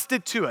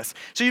entrusted to us.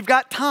 So you've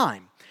got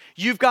time.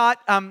 You've got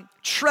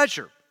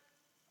treasure.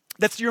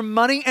 That's your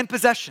money and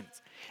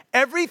possessions.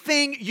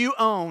 Everything you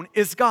own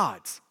is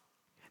God's.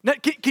 Now,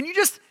 can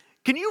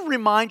you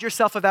remind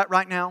yourself of that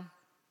right now?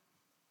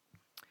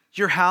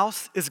 Your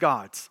house is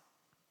God's.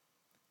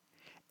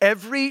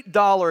 Every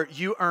dollar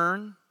you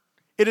earn,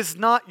 it is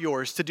not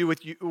yours to do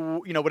with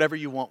whatever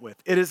you want with.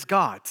 It is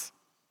God's.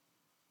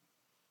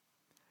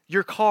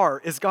 Your car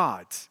is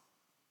God's.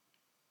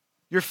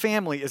 Your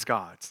family is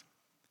God's.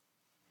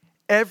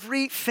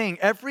 Everything,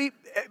 every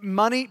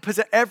money,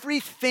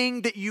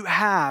 everything that you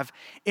have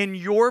in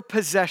your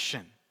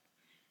possession,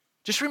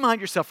 just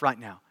remind yourself right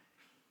now,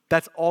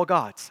 that's all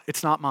God's.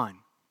 It's not mine.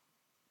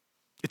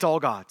 It's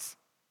all God's.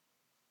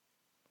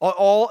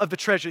 All of the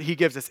treasure he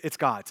gives us, it's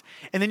God's.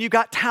 And then you've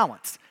got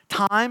talents.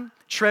 Time,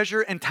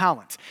 treasure, and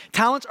talents.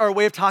 Talents are a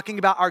way of talking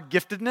about our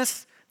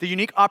giftedness, the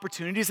unique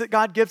opportunities that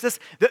God gives us.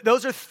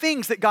 Those are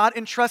things that God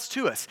entrusts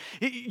to us.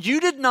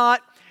 You did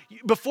not,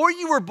 before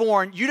you were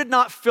born, you did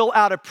not fill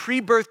out a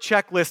pre-birth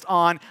checklist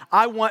on,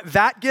 I want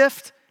that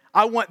gift,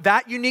 I want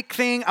that unique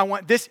thing, I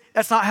want this.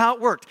 That's not how it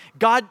worked.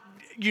 God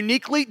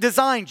uniquely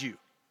designed you.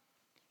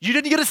 You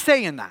didn't get a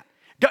say in that.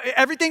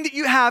 Everything that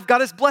you have,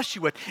 God has blessed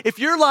you with. If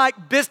you're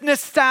like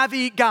business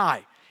savvy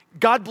guy,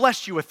 God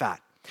blessed you with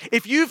that.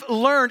 If you've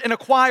learned and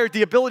acquired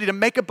the ability to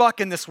make a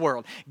buck in this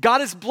world,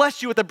 God has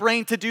blessed you with a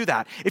brain to do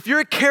that. If you're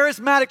a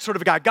charismatic sort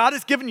of a guy, God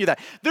has given you that.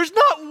 There's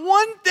not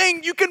one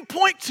thing you can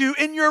point to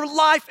in your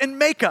life and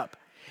makeup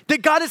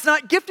that God has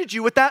not gifted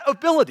you with that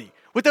ability,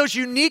 with those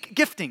unique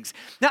giftings.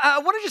 Now, I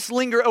want to just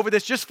linger over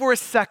this just for a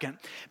second,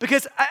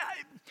 because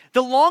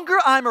the longer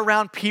I'm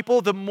around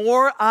people, the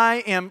more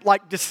I am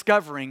like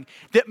discovering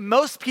that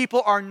most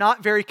people are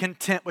not very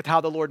content with how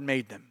the Lord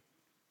made them.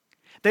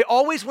 They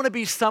always want to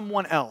be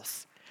someone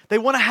else. They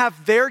want to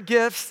have their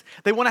gifts.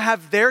 They want to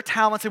have their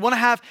talents. They want to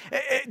have,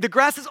 the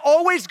grass is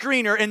always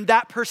greener in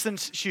that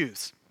person's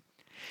shoes.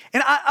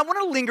 And I want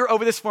to linger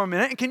over this for a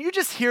minute. And can you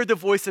just hear the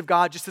voice of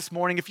God just this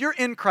morning? If you're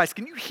in Christ,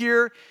 can you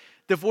hear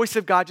the voice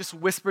of God just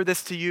whisper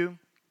this to you?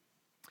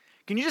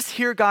 Can you just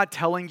hear God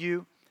telling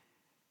you,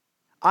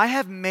 I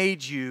have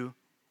made you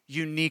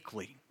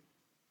uniquely.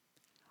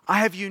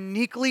 I have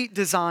uniquely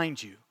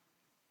designed you.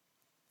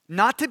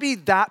 Not to be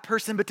that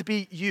person, but to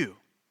be you.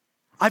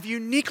 I've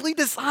uniquely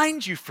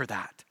designed you for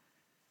that.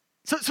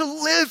 So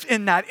live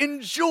in that.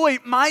 Enjoy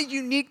my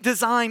unique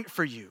design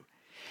for you.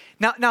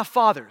 Now,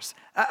 fathers,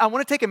 I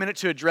want to take a minute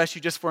to address you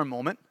just for a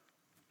moment.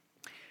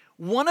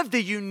 One of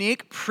the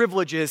unique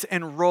privileges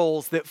and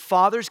roles that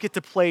fathers get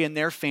to play in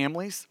their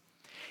families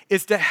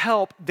is to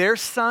help their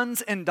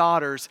sons and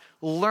daughters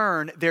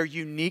learn their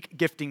unique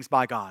giftings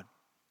by God.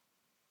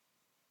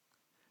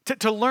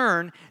 To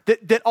learn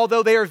that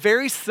although they are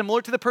very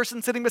similar to the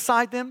person sitting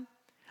beside them,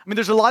 I mean,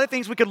 there's a lot of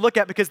things we could look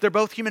at because they're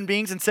both human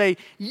beings and say,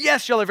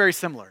 yes, y'all are very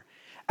similar.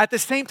 At the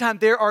same time,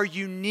 there are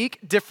unique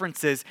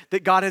differences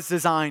that God has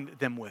designed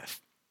them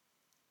with.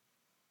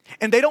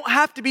 And they don't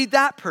have to be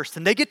that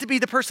person. They get to be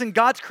the person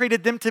God's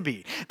created them to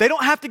be. They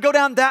don't have to go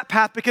down that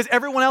path because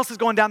everyone else is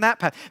going down that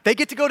path. They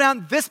get to go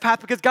down this path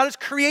because God has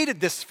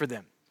created this for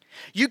them.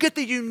 You get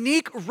the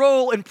unique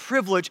role and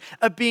privilege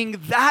of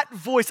being that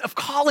voice, of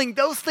calling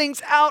those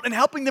things out and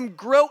helping them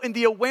grow in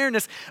the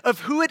awareness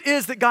of who it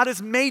is that God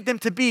has made them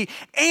to be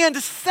and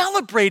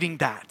celebrating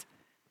that.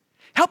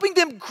 Helping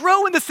them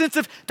grow in the sense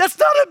of, that's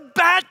not a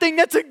bad thing,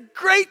 that's a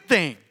great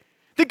thing.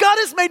 That God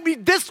has made me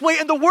this way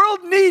and the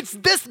world needs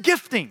this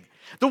gifting.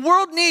 The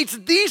world needs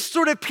these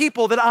sort of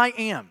people that I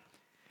am.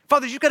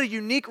 Father, you've got a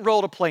unique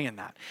role to play in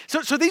that.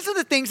 So these are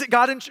the things that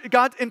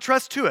God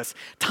entrusts to us.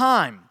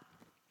 Time,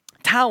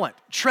 talent,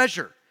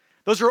 treasure.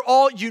 Those are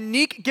all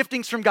unique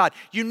giftings from God,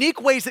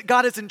 unique ways that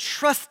God has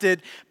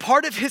entrusted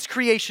part of his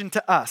creation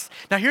to us.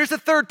 Now here's the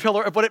third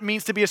pillar of what it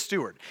means to be a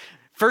steward.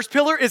 First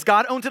pillar is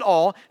God owns it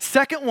all.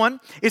 Second one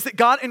is that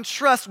God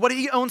entrusts what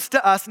he owns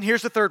to us. And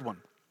here's the third one.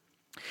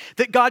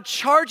 That God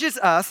charges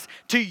us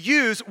to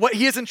use what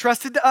he has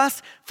entrusted to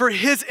us for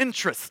his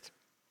interest.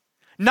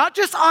 Not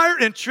just our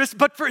interest,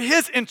 but for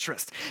his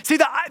interest. See,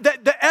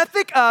 the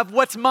ethic of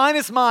what's mine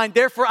is mine,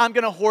 therefore I'm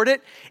going to hoard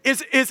it,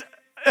 is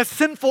a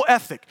sinful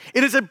ethic.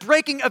 It is a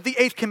breaking of the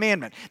 8th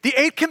commandment. The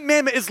 8th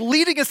commandment is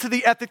leading us to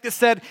the ethic that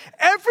said,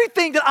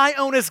 everything that I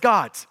own is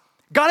God's.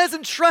 God has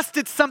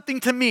entrusted something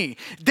to me.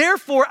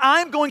 Therefore,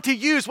 I'm going to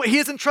use what he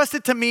has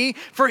entrusted to me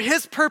for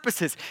his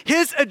purposes,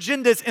 his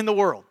agendas in the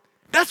world.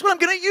 That's what I'm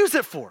going to use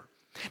it for.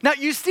 Now,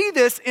 you see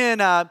this in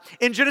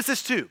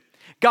Genesis 2.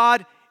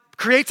 God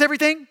creates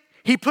everything.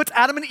 He puts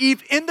Adam and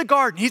Eve in the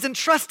garden. He's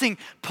entrusting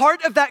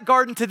part of that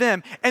garden to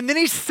them. And then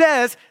he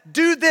says,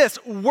 do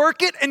this,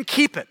 work it and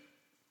keep it.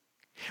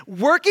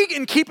 Working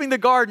and keeping the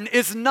garden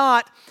is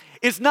not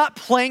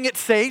playing it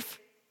safe.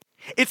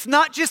 It's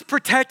not just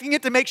protecting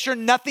it to make sure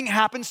nothing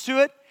happens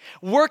to it.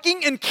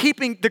 Working and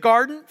keeping the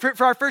garden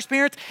for our first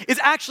parents is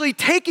actually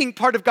taking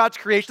part of God's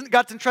creation that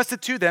God's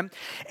entrusted to them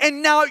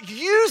and now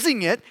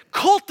using it,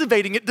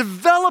 cultivating it,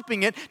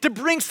 developing it to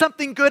bring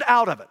something good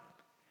out of it.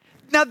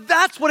 Now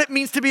that's what it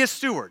means to be a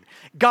steward.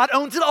 God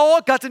owns it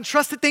all, God's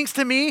entrusted things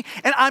to me,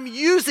 and I'm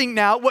using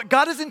now what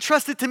God has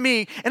entrusted to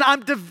me, and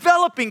I'm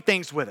developing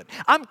things with it.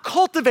 I'm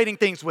cultivating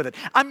things with it.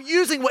 I'm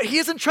using what he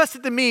has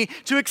entrusted to me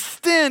to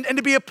extend and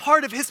to be a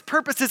part of his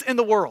purposes in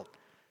the world.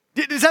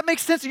 Does that make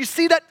sense? You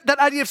see that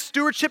idea of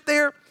stewardship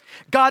there?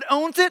 God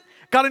owns it,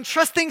 God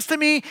entrusts things to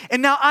me,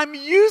 and now I'm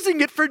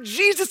using it for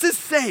Jesus'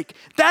 sake.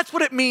 That's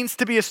what it means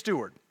to be a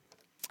steward.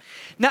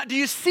 Now, do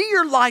you see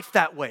your life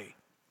that way?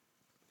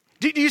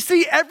 Do you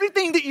see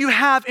everything that you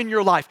have in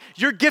your life,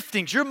 your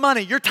giftings, your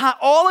money, your time,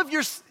 all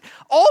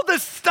the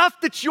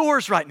stuff that's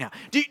yours right now?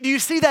 Do you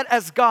see that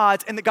as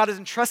God's and that God has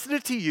entrusted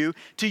it to you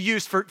to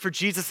use for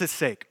Jesus'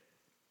 sake?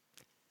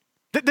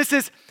 This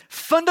is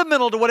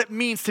fundamental to what it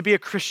means to be a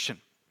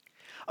Christian.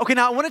 Okay,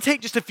 now I want to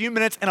take just a few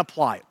minutes and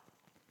apply it.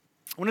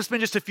 I want to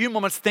spend just a few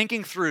moments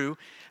thinking through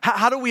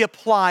how do we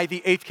apply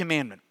the 8th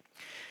commandment.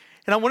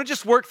 And I want to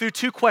just work through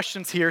 2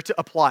 questions here to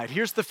apply it.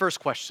 Here's the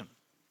first question.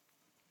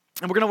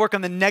 And we're going to work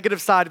on the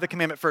negative side of the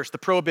commandment first, the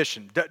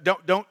prohibition.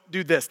 Don't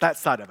do this, that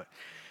side of it.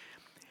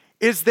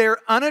 Is there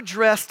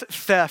unaddressed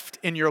theft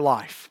in your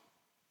life?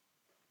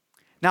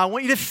 Now, I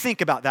want you to think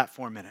about that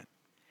for a minute.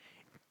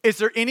 Is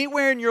there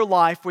anywhere in your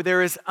life where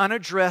there is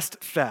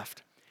unaddressed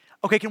theft?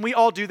 Okay, can we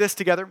all do this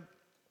together?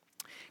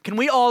 Can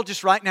we all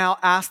just right now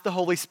ask the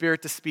Holy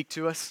Spirit to speak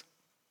to us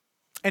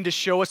and to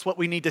show us what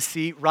we need to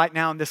see right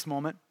now in this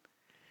moment?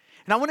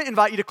 And I want to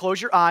invite you to close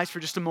your eyes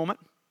for just a moment.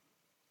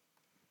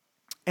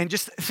 And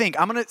just think,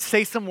 I'm going to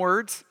say some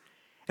words.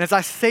 And as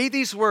I say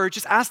these words,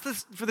 just ask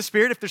for the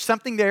Spirit if there's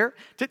something there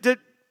to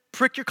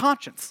prick your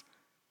conscience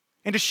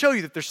and to show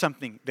you that there's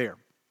something there.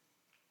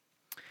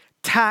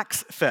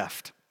 Tax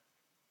theft,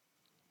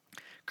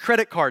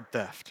 credit card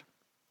theft,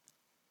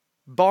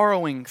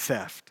 borrowing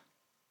theft,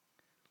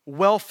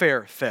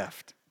 welfare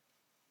theft,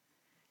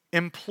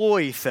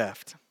 employee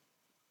theft,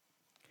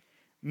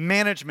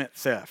 management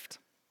theft,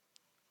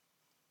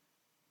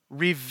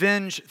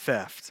 revenge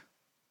theft,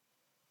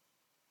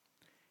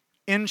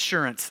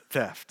 insurance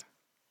theft,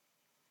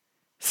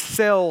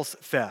 sales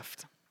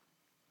theft,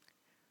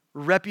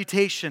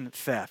 reputation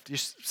theft,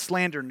 just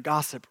slander and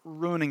gossip,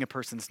 ruining a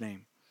person's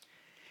name,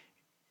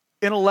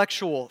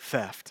 intellectual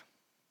theft,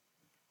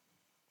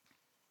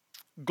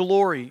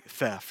 glory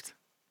theft,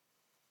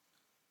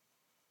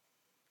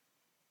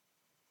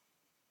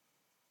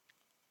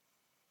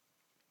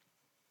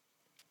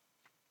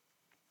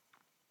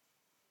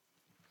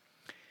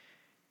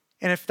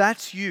 and if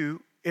that's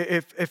you,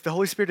 if the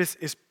Holy Spirit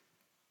is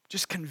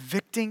just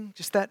convicting,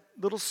 just that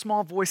little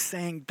small voice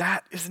saying,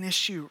 that is an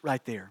issue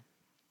right there.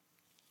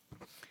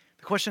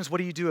 The question is, what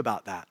do you do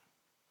about that?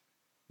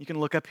 You can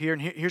look up here,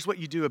 and here's what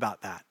you do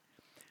about that.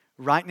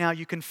 Right now,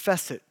 you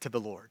confess it to the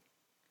Lord.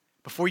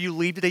 Before you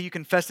leave today, you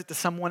confess it to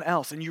someone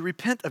else, and you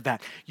repent of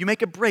that. You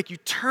make a break. You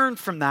turn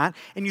from that,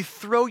 and you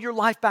throw your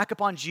life back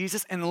upon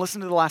Jesus, and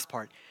listen to the last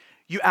part.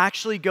 You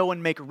actually go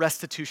and make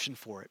restitution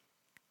for it.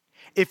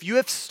 If you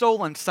have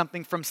stolen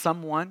something from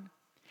someone,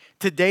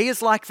 today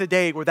is like the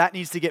day where that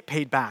needs to get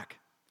paid back.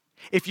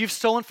 If you've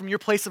stolen from your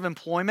place of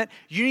employment,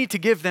 you need to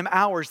give them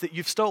hours that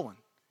you've stolen.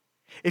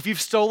 If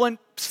you've stolen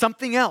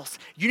something else,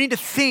 you need to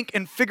think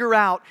and figure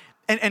out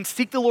and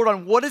seek the Lord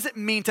on what does it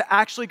mean to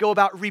actually go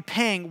about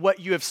repaying what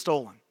you have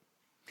stolen.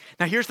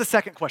 Now, here's the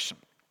second question.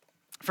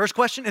 First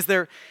question, is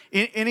there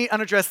any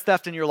unaddressed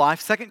theft in your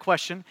life? Second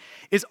question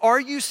is, are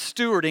you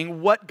stewarding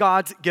what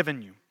God's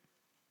given you?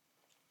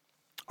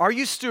 Are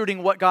you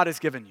stewarding what God has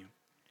given you?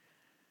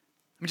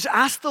 I mean, just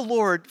ask the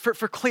Lord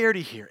for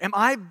clarity here. Am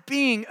I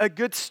being a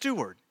good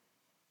steward?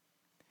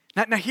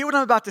 Now, hear what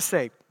I'm about to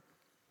say.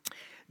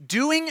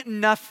 Doing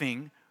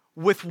nothing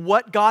with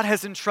what God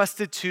has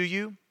entrusted to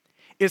you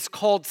is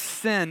called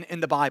sin in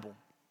the Bible.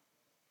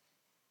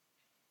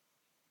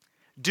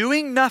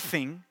 Doing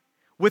nothing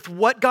with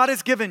what God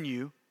has given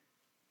you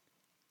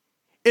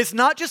is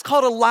not just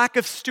called a lack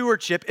of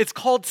stewardship, it's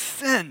called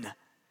sin.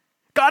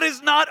 God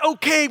is not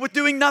okay with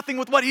doing nothing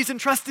with what He's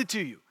entrusted to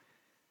you.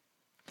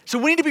 So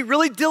we need to be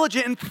really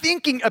diligent in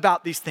thinking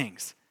about these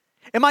things.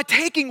 Am I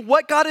taking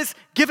what God has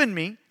given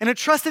me and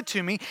entrusted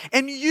to me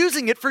and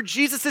using it for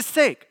Jesus'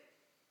 sake?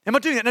 Am I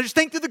doing that? Now just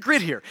think through the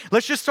grid here.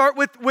 Let's just start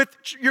with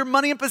your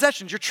money and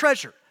possessions, your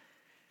treasure.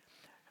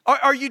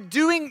 Are you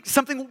doing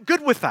something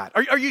good with that?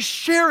 Are you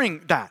sharing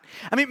that?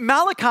 I mean,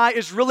 Malachi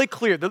is really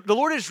clear. The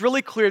Lord is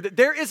really clear that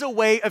there is a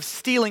way of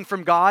stealing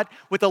from God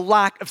with a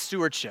lack of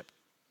stewardship.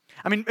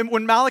 I mean,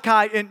 when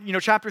Malachi in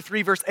chapter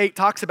 3, verse 8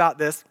 talks about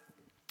this,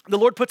 the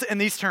Lord puts it in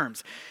these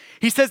terms.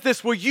 He says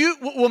this,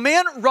 will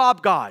man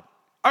rob God?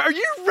 Are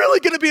you really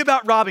going to be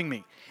about robbing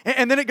me?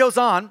 And then it goes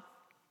on.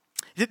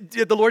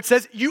 The Lord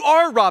says, you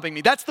are robbing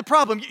me. That's the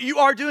problem. You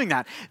are doing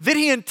that. Then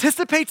He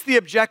anticipates the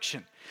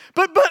objection.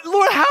 But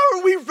Lord, how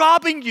are we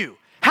robbing you?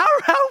 How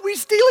are we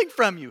stealing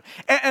from you?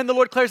 And the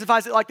Lord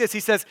clarifies it like this. He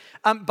says,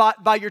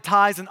 by your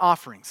tithes and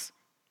offerings,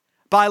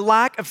 by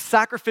lack of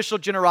sacrificial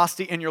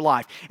generosity in your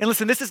life. And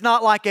listen, this is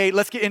not like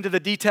let's get into the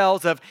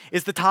details of,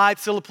 is the tithe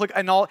still applicable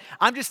and all.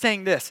 I'm just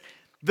saying this.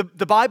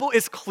 The Bible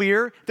is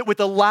clear that with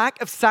a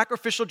lack of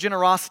sacrificial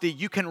generosity,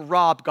 you can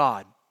rob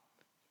God.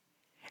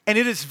 And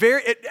it is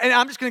and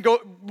I'm just going to go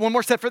one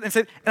more step further and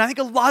say, and I think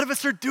a lot of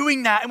us are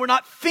doing that and we're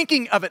not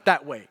thinking of it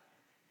that way.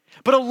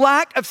 But a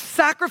lack of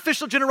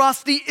sacrificial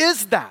generosity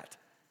is that.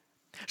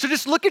 So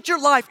just look at your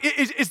life.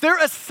 Is there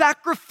a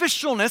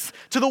sacrificialness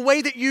to the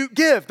way that you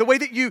give, the way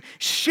that you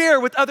share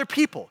with other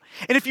people?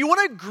 And if you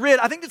want a grid,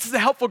 I think this is a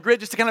helpful grid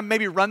just to kind of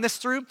maybe run this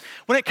through.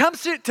 When it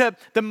comes to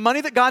the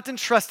money that God's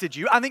entrusted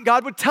you, I think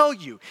God would tell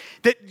you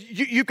that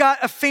you've got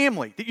a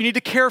family that you need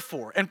to care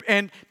for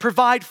and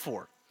provide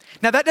for.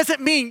 Now, that doesn't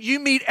mean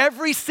you meet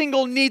every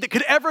single need that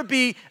could ever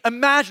be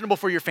imaginable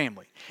for your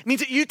family. It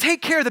means that you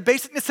take care of the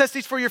basic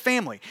necessities for your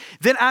family.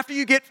 Then after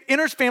you get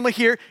Inner's family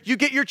here, you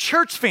get your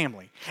church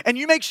family. And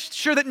you make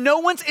sure that no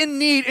one's in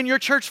need in your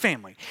church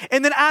family.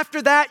 And then after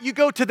that, you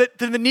go to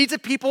the needs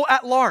of people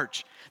at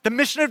large. The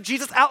mission of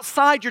Jesus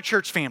outside your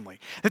church family.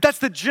 That's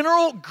the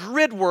general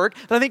grid work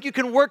that I think you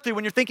can work through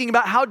when you're thinking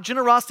about how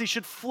generosity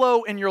should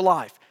flow in your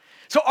life.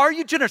 So are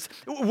you generous?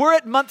 We're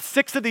at month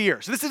 6 of the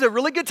year. So this is a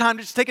really good time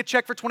to just take a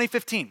check for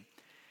 2015.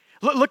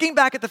 Looking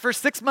back at the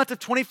first 6 months of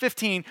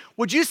 2015,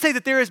 would you say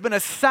that there has been a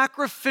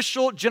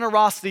sacrificial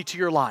generosity to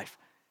your life?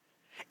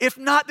 If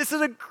not, this is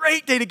a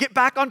great day to get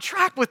back on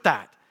track with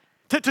that,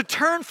 to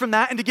turn from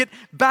that and to get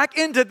back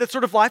into the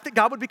sort of life that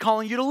God would be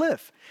calling you to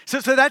live.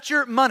 So that's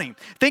your money.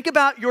 Think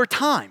about your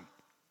time.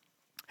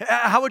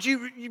 How would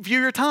you view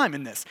your time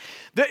in this?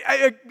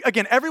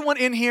 Again, everyone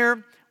in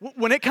here,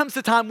 when it comes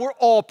to time, we're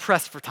all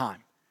pressed for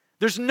time.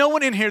 There's no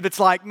one in here that's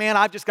like, man,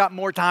 I've just got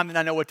more time than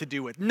I know what to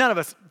do with. None of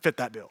us fit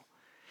that bill.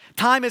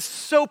 Time is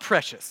so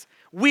precious.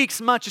 Weeks,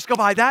 months just go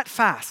by that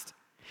fast.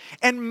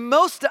 And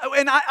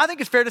I think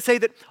it's fair to say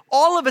that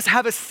all of us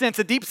have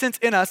a deep sense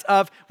in us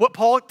of what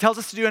Paul tells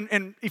us to do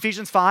in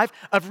Ephesians 5,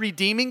 of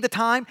redeeming the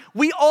time.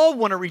 We all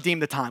want to redeem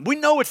the time. We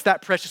know it's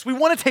that precious. We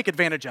want to take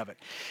advantage of it.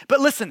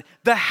 But listen,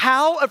 the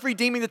how of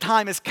redeeming the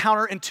time is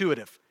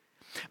counterintuitive.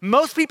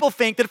 Most people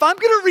think that if I'm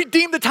going to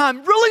redeem the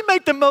time, really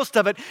make the most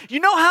of it,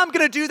 you know how I'm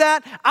going to do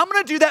that? I'm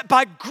going to do that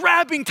by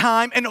grabbing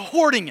time and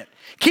hoarding it,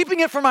 keeping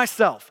it for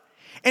myself.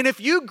 And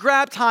if you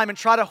grab time and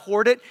try to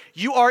hoard it,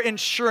 you are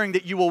ensuring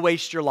that you will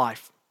waste your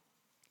life.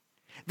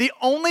 The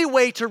only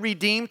way to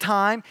redeem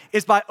time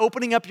is by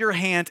opening up your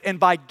hands and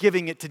by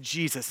giving it to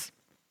Jesus.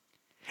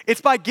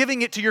 It's by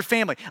giving it to your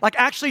family, like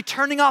actually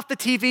turning off the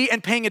TV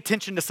and paying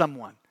attention to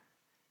someone.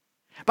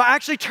 By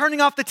actually turning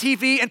off the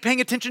TV and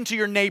paying attention to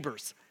your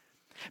neighbors.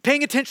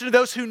 Paying attention to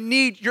those who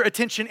need your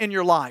attention in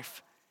your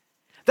life.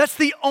 That's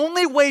the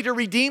only way to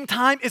redeem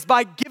time, is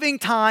by giving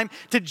time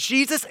to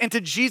Jesus and to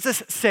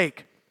Jesus'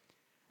 sake.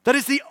 That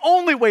is the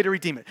only way to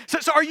redeem it.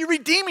 So are you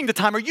redeeming the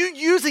time? Are you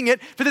using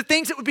it for the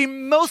things that would be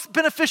most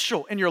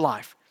beneficial in your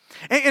life?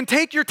 And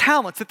take your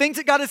talents, the things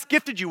that God has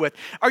gifted you with.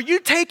 Are you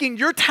taking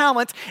your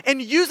talents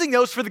and using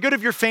those for the good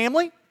of your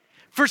family?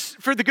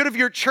 For the good of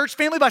your church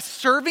family, by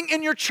serving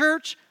in your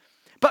church?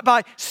 But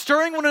by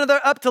stirring one another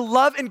up to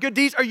love and good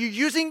deeds? Are you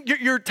using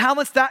your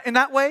talents in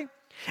that way?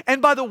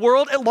 And by the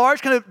world at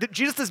large, kind of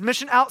Jesus'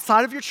 mission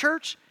outside of your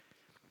church?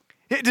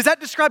 Does that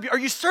describe you? Are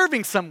you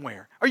serving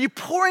somewhere? Are you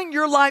pouring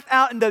your life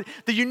out in the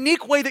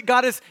unique way that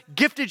God has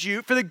gifted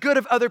you for the good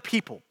of other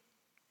people?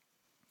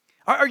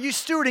 Are you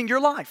stewarding your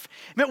life?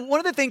 I mean, one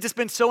of the things that's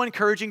been so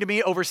encouraging to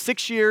me over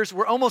 6 years,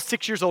 we're almost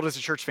 6 years old as a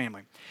church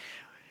family.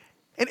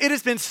 And it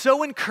has been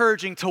so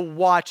encouraging to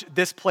watch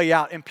this play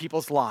out in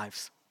people's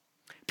lives.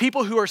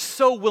 People who are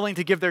so willing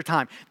to give their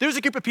time. There's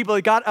a group of people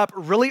that got up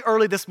really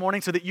early this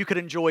morning so that you could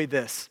enjoy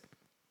this.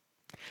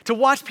 To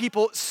watch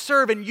people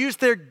serve and use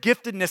their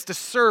giftedness to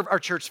serve our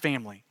church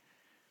family.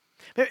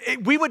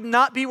 We would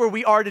not be where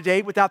we are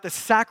today without the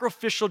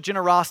sacrificial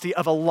generosity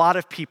of a lot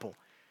of people.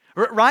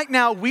 Right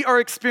now, we are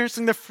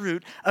experiencing the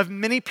fruit of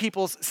many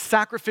people's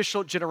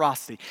sacrificial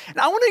generosity. And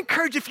I want to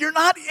encourage, if you're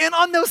not in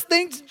on those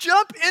things,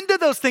 jump into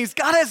those things.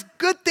 God has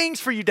good things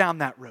for you down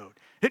that road.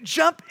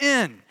 Jump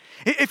in.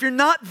 If you're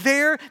not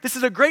there, this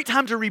is a great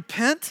time to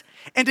repent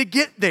and to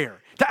get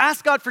there. To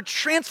ask God for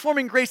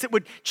transforming grace that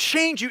would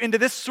change you into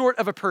this sort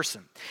of a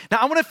person. Now,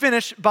 I want to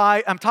finish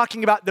by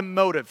talking about the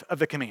motive of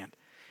the command.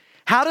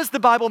 How does the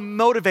Bible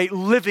motivate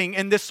living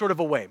in this sort of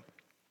a way?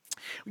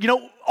 You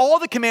know, all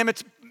the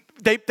commandments,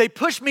 they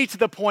push me to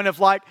the point of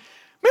like,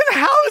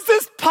 man, how is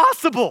this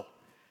possible?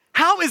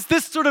 How is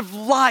this sort of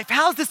life,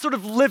 how is this sort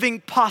of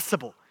living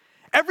possible?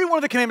 Every one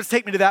of the commandments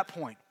take me to that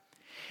point.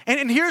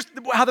 And here's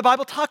how the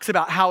Bible talks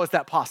about how is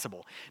that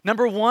possible.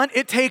 Number one,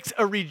 it takes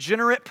a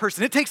regenerate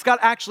person. It takes God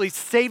actually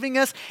saving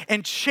us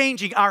and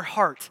changing our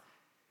heart.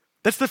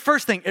 That's the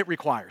first thing it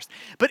requires.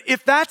 But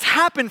if that's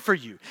happened for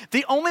you,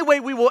 the only way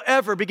we will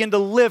ever begin to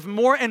live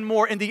more and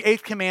more in the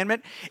eighth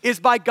commandment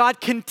is by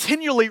God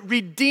continually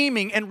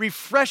redeeming and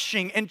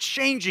refreshing and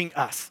changing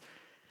us.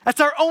 That's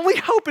our only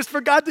hope, is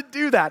for God to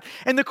do that.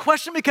 And the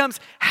question becomes,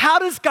 how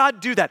does God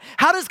do that?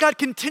 How does God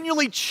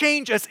continually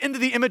change us into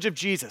the image of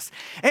Jesus?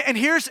 And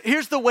here's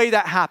the way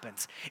that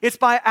happens. It's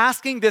by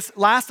asking this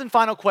last and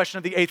final question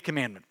of the eighth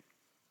commandment.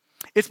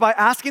 It's by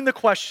asking the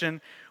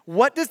question,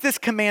 what does this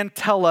command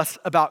tell us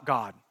about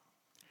God?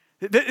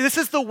 This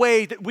is the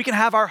way that we can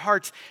have our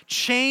hearts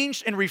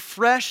changed and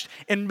refreshed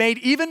and made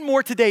even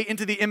more today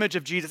into the image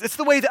of Jesus. It's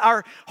the way that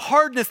our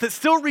hardness that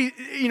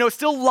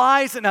still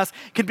lies in us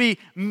can be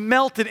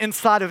melted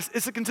inside of us.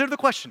 Is to consider the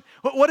question,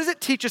 what does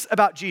it teach us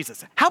about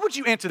Jesus? How would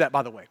you answer that,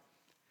 by the way?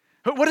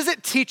 What does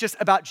it teach us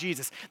about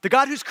Jesus? The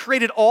God who's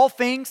created all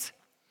things,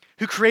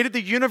 who created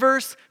the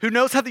universe, who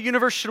knows how the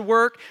universe should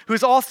work,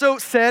 who's also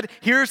said,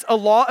 here's a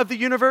law of the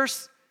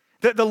universe.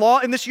 The law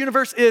in this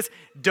universe is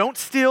don't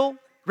steal,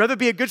 rather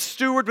be a good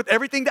steward with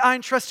everything that I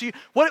entrust to you.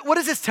 What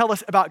does this tell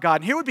us about God?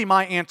 And here would be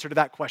my answer to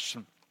that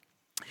question.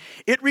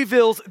 It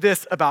reveals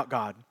this about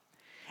God.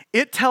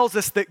 It tells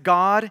us that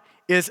God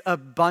is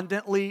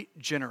abundantly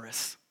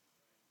generous.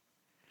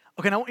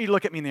 Okay, now I want you to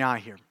look at me in the eye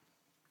here.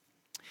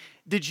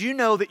 Did you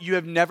know that you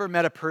have never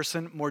met a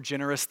person more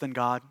generous than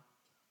God?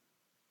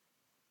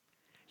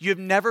 You have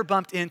never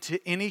bumped into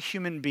any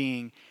human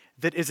being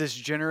that is as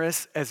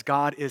generous as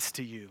God is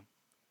to you,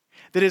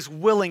 that is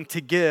willing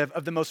to give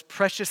of the most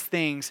precious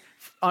things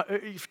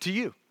to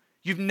you.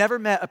 You've never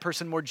met a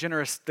person more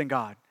generous than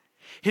God.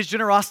 His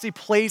generosity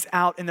plays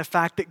out in the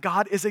fact that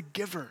God is a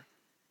giver.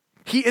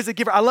 He is a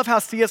giver. I love how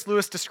C.S.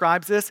 Lewis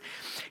describes this.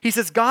 He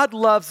says, God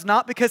loves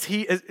not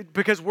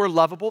because we're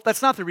lovable.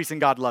 That's not the reason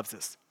God loves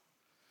us.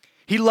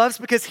 He loves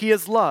because he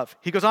is love.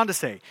 He goes on to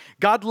say,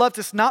 God loves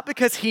us not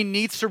because he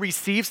needs to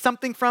receive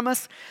something from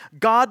us.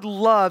 God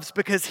loves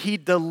because he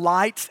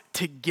delights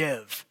to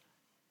give.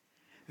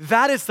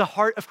 That is the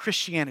heart of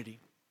Christianity.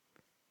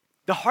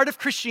 The heart of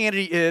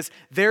Christianity is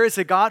there is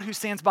a God who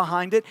stands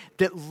behind it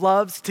that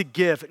loves to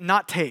give,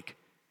 not take.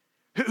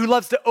 Who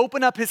loves to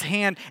open up his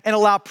hand and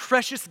allow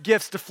precious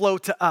gifts to flow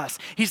to us.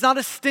 He's not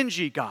a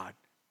stingy God.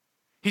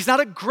 He's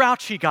not a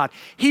grouchy God.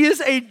 He is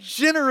a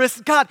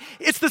generous God.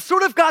 It's the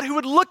sort of God who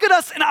would look at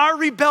us in our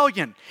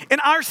rebellion,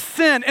 in our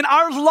sin, in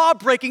our law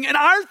breaking, in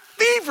our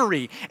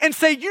thievery, and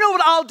say, you know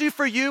what I'll do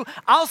for you?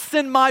 I'll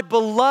send my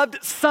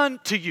beloved son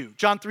to you,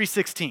 John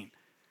 3:16.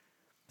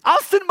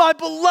 I'll send my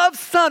beloved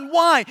son.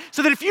 Why?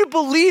 So that if you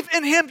believe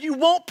in him, you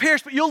won't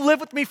perish, but you'll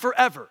live with me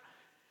forever.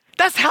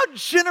 That's how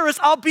generous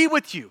I'll be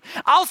with you.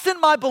 I'll send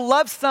my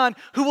beloved son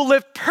who will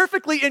live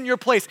perfectly in your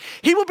place.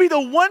 He will be the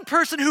one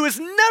person who has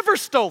never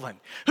stolen,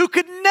 who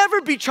could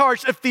never be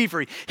charged of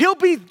thievery. He'll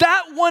be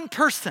that one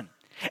person.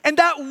 And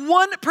that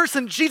one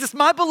person, Jesus,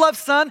 my beloved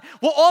son,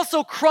 will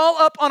also crawl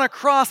up on a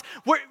cross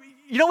where,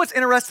 you know what's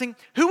interesting?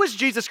 Who was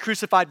Jesus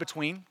crucified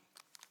between?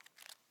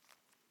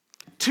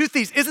 Two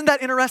thieves. Isn't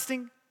that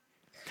interesting?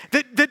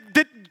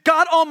 That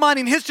God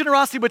Almighty in his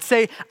generosity would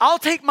say, I'll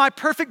take my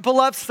perfect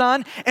beloved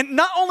son, and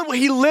not only will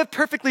he live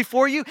perfectly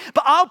for you,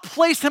 but I'll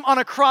place him on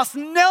a cross,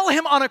 nail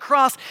him on a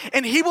cross,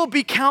 and he will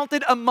be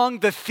counted among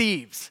the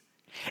thieves.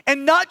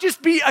 And not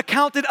just be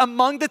accounted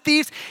among the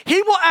thieves,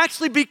 he will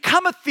actually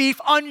become a thief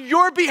on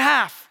your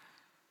behalf.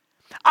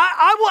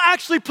 I will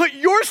actually put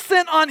your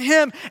sin on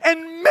him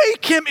and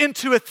make him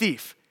into a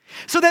thief.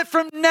 So that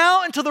from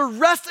now until the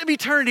rest of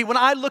eternity, when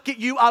I look at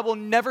you, I will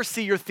never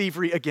see your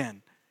thievery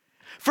again.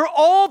 For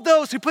all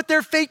those who put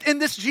their faith in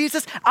this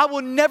Jesus, I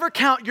will never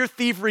count your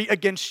thievery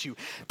against you.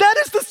 That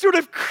is the sort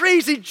of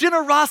crazy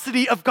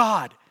generosity of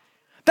God.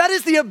 That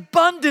is the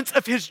abundance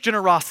of his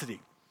generosity.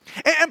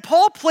 And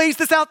Paul plays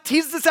this out,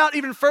 teases this out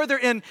even further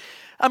in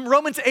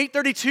Romans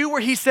 8:32,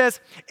 where he says,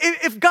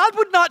 if God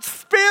would not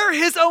spare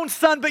his own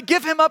son, but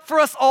give him up for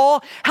us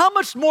all, how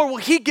much more will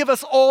he give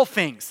us all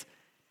things?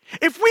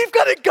 If we've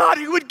got a God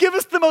who would give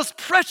us the most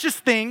precious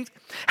things,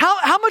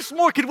 how much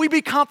more could we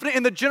be confident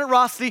in the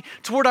generosity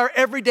toward our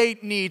everyday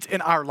needs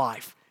in our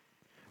life?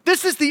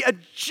 This is the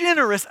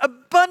generous,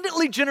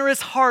 abundantly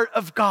generous heart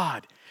of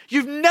God.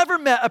 You've never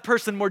met a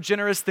person more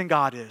generous than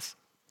God is.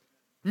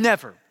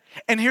 Never.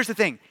 And here's the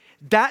thing,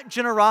 that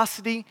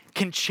generosity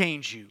can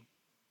change you.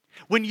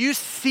 When you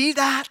see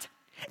that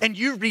and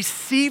you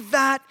receive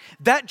that,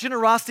 that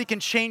generosity can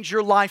change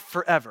your life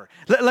forever.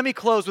 Let me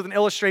close with an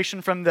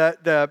illustration from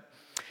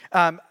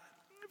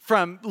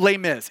from Les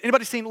Mis.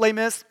 Anybody seen Les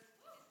Mis?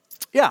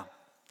 Yeah.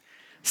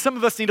 Some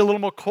of us need a little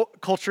more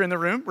culture in the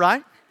room,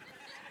 right?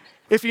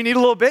 If you need a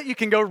little bit, you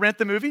can go rent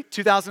the movie,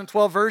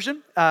 2012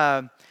 version.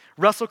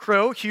 Russell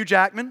Crowe, Hugh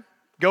Jackman,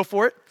 go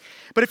for it.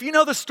 But if you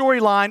know the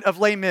storyline of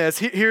Les Mis,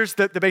 here's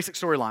the basic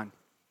storyline.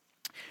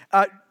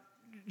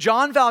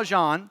 Jean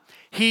Valjean,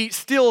 he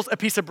steals a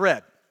piece of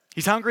bread.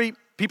 He's hungry,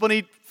 people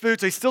need food,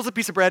 so he steals a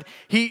piece of bread.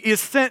 He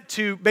is sent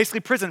to basically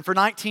prison for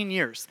 19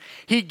 years.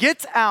 He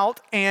gets out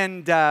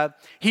and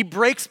he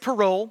breaks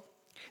parole.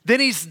 Then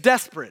he's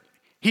desperate.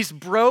 He's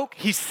broke,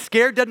 he's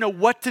scared, doesn't know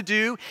what to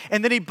do,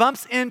 and then he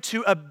bumps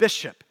into a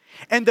bishop.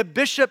 And the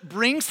bishop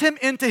brings him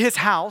into his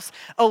house,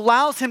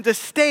 allows him to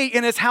stay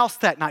in his house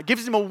that night,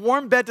 gives him a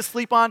warm bed to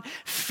sleep on,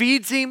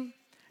 feeds him,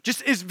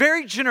 just is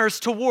very generous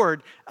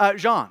toward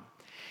Jean.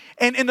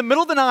 And in the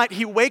middle of the night,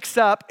 he wakes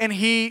up and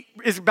he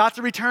is about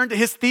to return to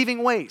his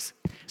thieving ways.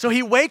 So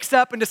he wakes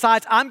up and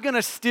decides, I'm going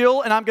to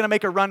steal and I'm going to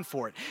make a run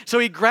for it. So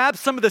he grabs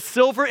some of the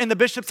silver in the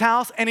bishop's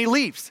house and he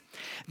leaves.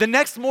 The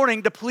next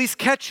morning, the police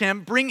catch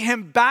him, bring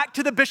him back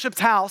to the bishop's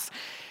house,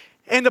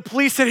 and the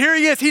police said, here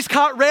he is. He's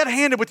caught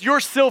red-handed with your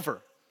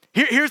silver.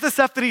 Here's the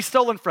stuff that he's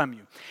stolen from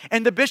you.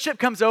 And the bishop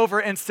comes over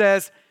and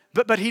says,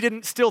 but he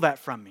didn't steal that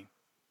from me.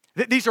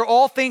 These are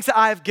all things that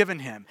I have given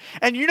him.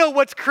 And you know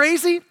what's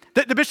crazy?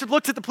 The bishop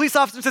looks at the police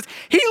officer and says,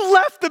 he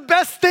left the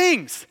best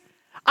things.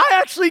 I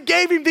actually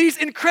gave him these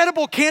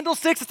incredible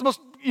candlesticks. It's the most,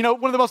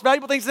 one of the most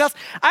valuable things in the house.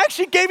 I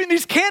actually gave him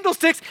these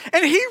candlesticks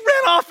and he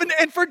ran off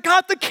and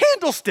forgot the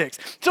candlesticks.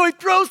 So he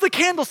throws the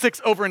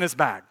candlesticks over in his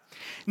bag.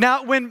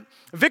 Now, when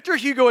Victor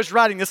Hugo is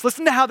writing this,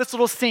 listen to how this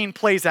little scene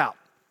plays out.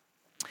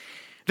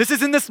 This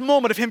is in this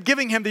moment of him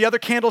giving him the other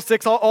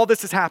candlesticks, all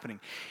this is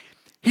happening.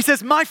 He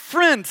says, my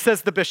friend,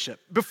 says the bishop,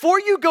 before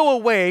you go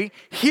away,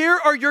 here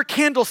are your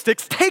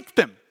candlesticks, take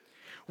them.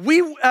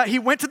 He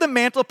went to the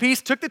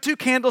mantelpiece, took the two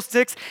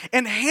candlesticks,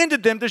 and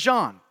handed them to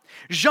Jean.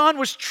 Jean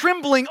was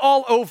trembling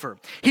all over.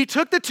 He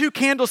took the two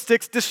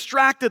candlesticks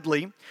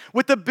distractedly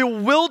with a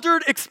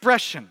bewildered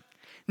expression.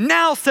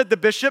 Now, said the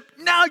bishop,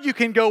 now you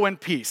can go in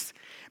peace.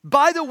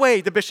 By the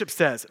way, the bishop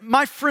says,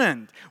 my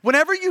friend,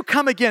 whenever you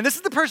come again, this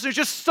is the person who's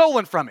just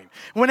stolen from him.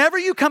 Whenever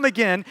you come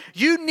again,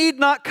 you need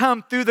not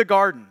come through the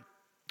garden.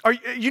 Or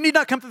you need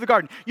not come through the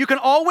garden. You can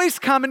always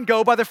come and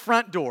go by the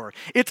front door.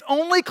 It's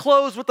only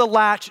closed with a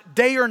latch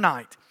day or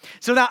night.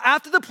 So now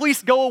after the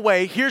police go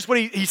away, here's what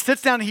he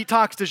sits down and he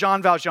talks to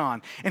Jean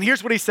Valjean. And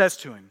here's what he says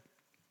to him.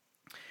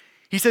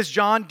 He says,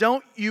 John,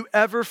 don't you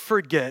ever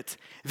forget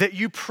that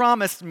you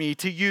promised me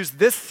to use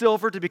this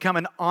silver to become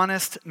an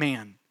honest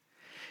man.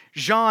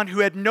 Jean, who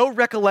had no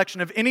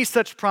recollection of any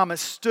such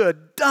promise,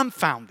 stood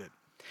dumbfounded.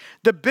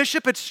 The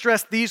bishop had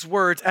stressed these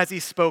words as he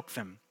spoke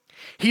them.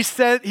 He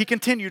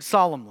continued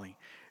solemnly,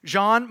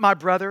 Jean, my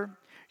brother,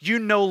 you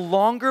no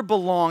longer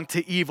belong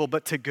to evil,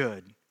 but to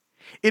good.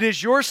 It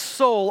is your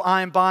soul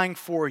I am buying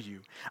for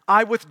you.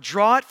 I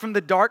withdraw it from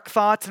the dark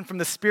thoughts and from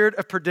the spirit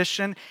of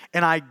perdition,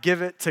 and I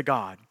give it to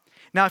God.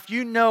 Now, if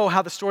you know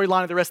how the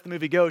storyline of the rest of the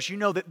movie goes, you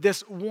know that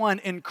this one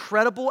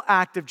incredible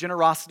act of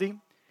generosity,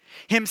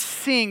 him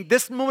seeing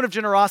this moment of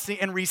generosity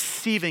and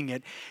receiving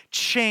it,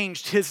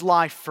 changed his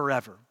life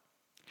forever.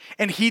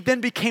 And he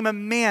then became a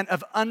man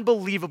of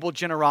unbelievable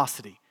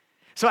generosity.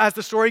 So as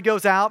the story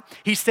goes out,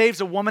 he saves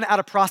a woman out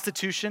of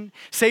prostitution,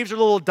 saves her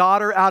little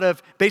daughter out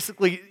of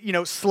basically,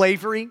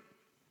 slavery.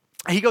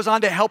 He goes on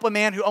to help a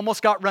man who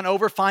almost got run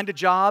over find a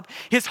job.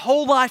 His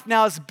whole life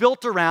now is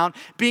built around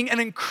being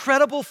an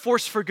incredible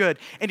force for good.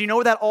 And you know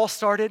where that all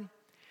started?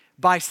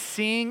 By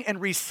seeing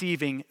and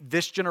receiving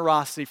this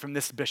generosity from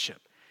this bishop.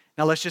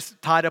 Now let's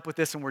just tie it up with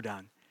this and we're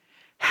done.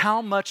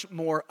 How much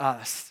more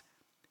us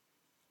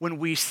when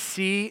we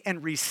see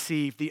and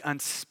receive the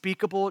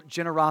unspeakable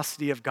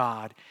generosity of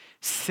God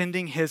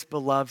sending his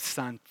beloved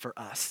son for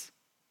us.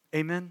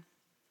 Amen?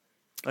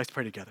 Let's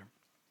pray together.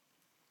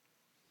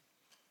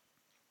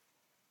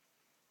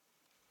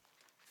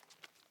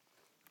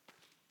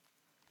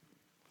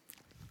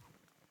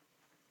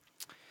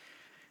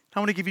 I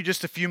want to give you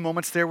just a few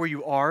moments there where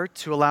you are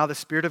to allow the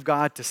Spirit of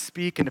God to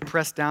speak and to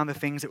press down the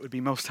things that would be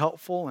most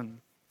helpful. And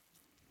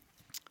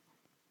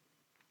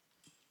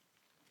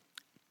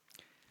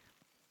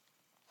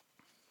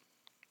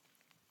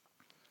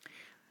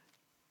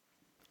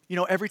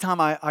every time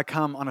I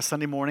come on a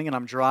Sunday morning and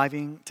I'm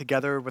driving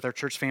together with our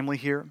church family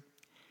here,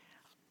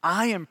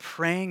 I am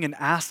praying and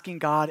asking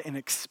God and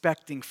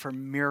expecting for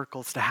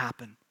miracles to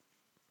happen.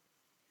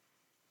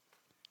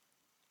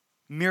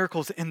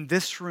 miracles in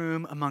this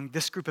room among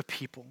this group of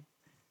people.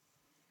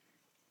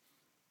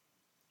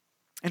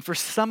 And for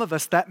some of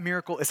us, that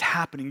miracle is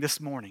happening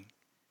this morning.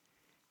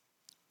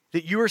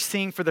 That you are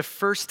seeing for the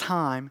first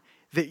time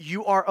that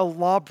you are a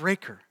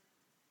lawbreaker.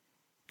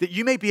 That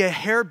you may be a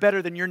hair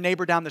better than your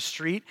neighbor down the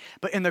street,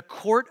 but in the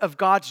court of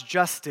God's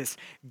justice,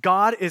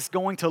 God is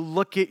going to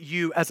look at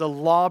you as a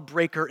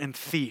lawbreaker and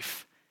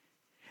thief.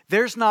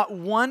 There's not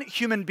one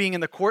human being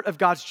in the court of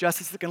God's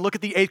justice that can look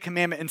at the 8th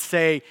commandment and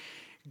say,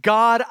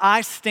 God,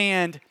 I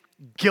stand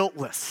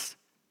guiltless.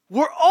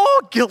 We're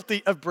all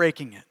guilty of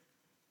breaking it.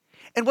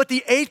 And what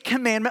the 8th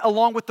commandment,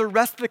 along with the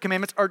rest of the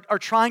commandments, are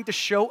trying to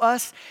show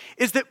us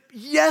is that,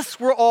 yes,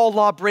 we're all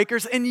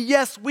lawbreakers, and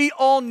yes, we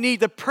all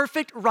need the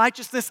perfect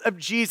righteousness of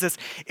Jesus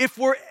if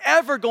we're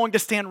ever going to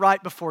stand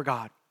right before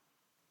God.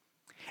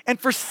 And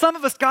for some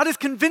of us, God is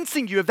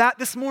convincing you of that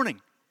this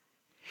morning.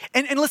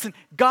 And listen,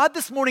 God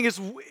this morning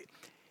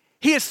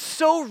He is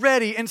so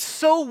ready and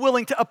so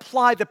willing to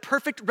apply the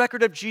perfect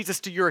record of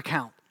Jesus to your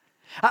account.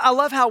 I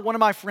love how one of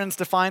my friends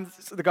defines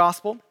the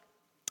gospel.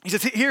 He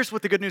says, here's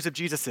what the good news of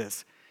Jesus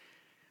is.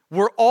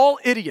 We're all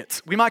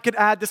idiots. We could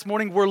add this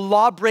morning, we're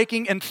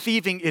law-breaking and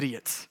thieving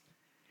idiots.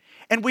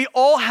 And we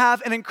all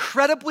have an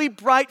incredibly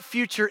bright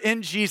future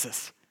in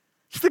Jesus.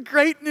 It's the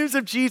great news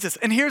of Jesus.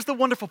 And here's the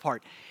wonderful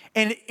part.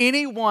 And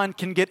anyone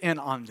can get in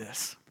on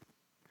this.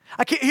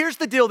 Here's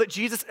the deal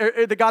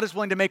that God is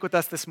willing to make with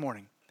us this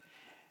morning.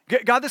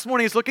 God this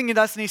morning is looking at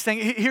us and He's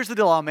saying, here's the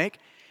deal I'll make.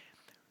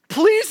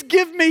 Please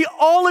give me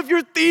all of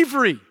your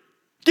thievery.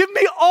 Give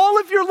me all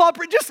of your law.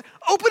 Just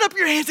open up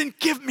your hands and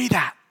give me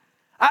that.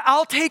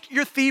 I'll take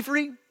your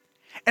thievery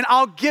and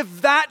I'll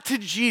give that to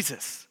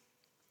Jesus.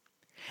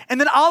 And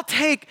then I'll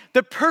take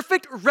the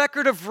perfect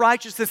record of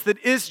righteousness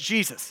that is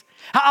Jesus.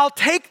 I'll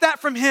take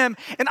that from Him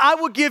and I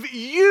will give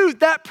you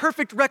that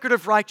perfect record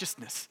of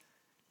righteousness.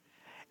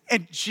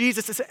 And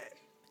Jesus is,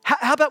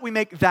 how about we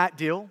make that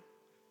deal?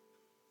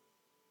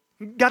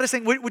 God is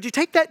saying, would you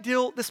take that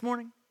deal this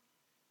morning?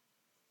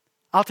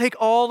 I'll take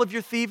all of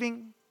your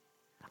thieving.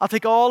 I'll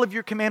take all of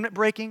your commandment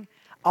breaking.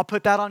 I'll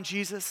put that on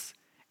Jesus.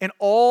 And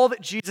all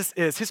that Jesus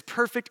is, His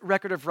perfect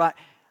record of right,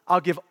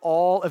 I'll give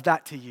all of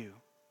that to you.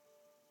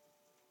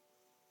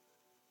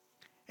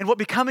 And what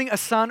becoming a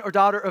son or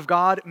daughter of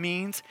God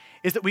means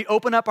is that we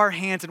open up our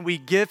hands and we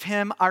give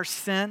Him our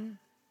sin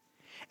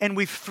and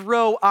we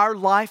throw our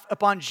life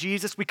upon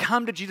Jesus. We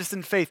come to Jesus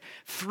in faith,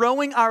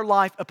 throwing our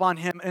life upon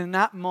Him. And in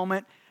that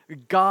moment,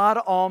 God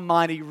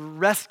Almighty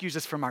rescues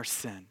us from our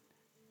sin.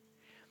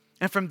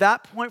 And from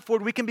that point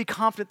forward, we can be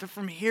confident that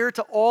from here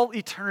to all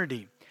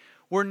eternity,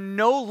 we're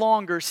no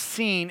longer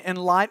seen in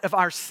light of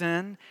our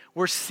sin.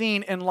 We're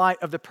seen in light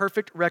of the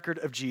perfect record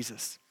of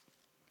Jesus.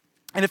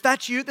 And if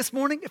that's you this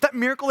morning, if that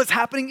miracle is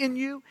happening in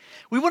you,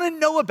 we want to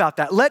know about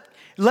that. Let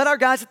our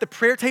guys at the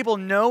prayer table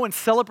know and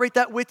celebrate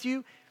that with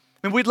you.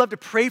 And we'd love to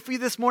pray for you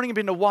this morning and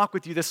begin to walk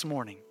with you this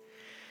morning.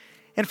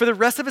 And for the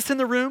rest of us in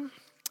the room,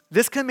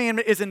 this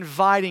commandment is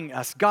inviting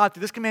us. God,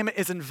 through this commandment,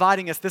 is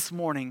inviting us this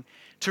morning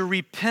to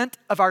repent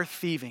of our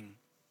thieving.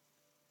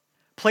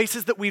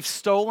 Places that we've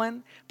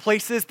stolen,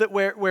 places that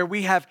where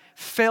we have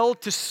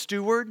failed to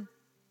steward.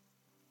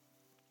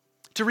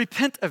 To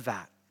repent of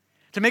that.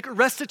 To make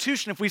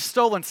restitution if we've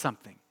stolen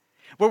something.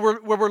 Where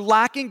we're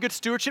lacking good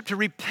stewardship, to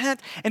repent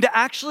and to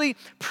actually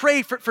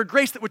pray for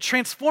grace that would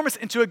transform us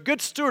into a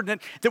good steward, and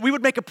that we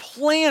would make a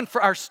plan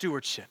for our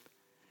stewardship.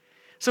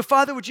 So,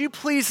 Father, would you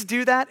please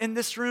do that in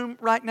this room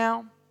right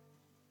now?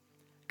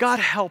 God,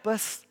 help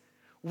us.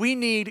 We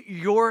need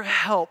your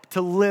help to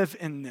live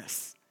in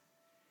this.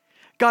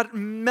 God,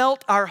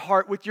 melt our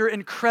heart with your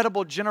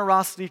incredible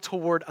generosity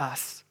toward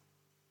us.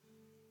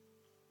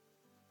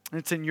 And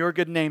it's in your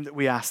good name that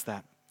we ask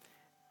that.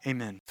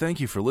 Amen. Thank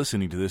you for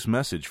listening to this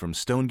message from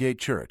Stonegate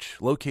Church,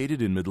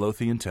 located in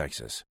Midlothian,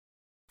 Texas.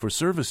 For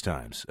service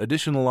times,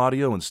 additional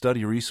audio and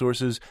study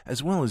resources,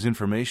 as well as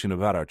information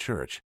about our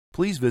church,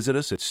 please visit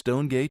us at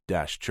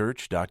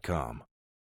stonegate-church.com.